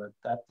say it, but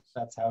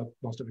that's how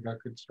most of it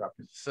got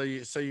constructed. So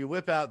you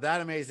whip out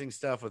that amazing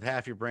stuff with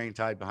half your brain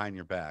tied behind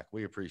your back.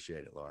 We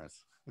appreciate it,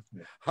 Lawrence.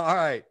 Yeah. All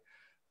right.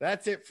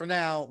 that's it for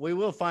now. We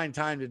will find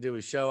time to do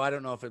a show. I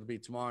don't know if it'll be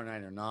tomorrow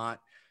night or not,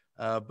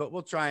 but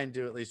we'll try and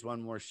do at least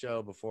one more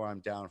show before I'm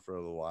down for a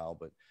little while.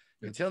 But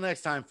until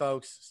next time,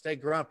 folks, stay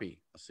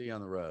grumpy. I'll see you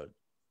on the road.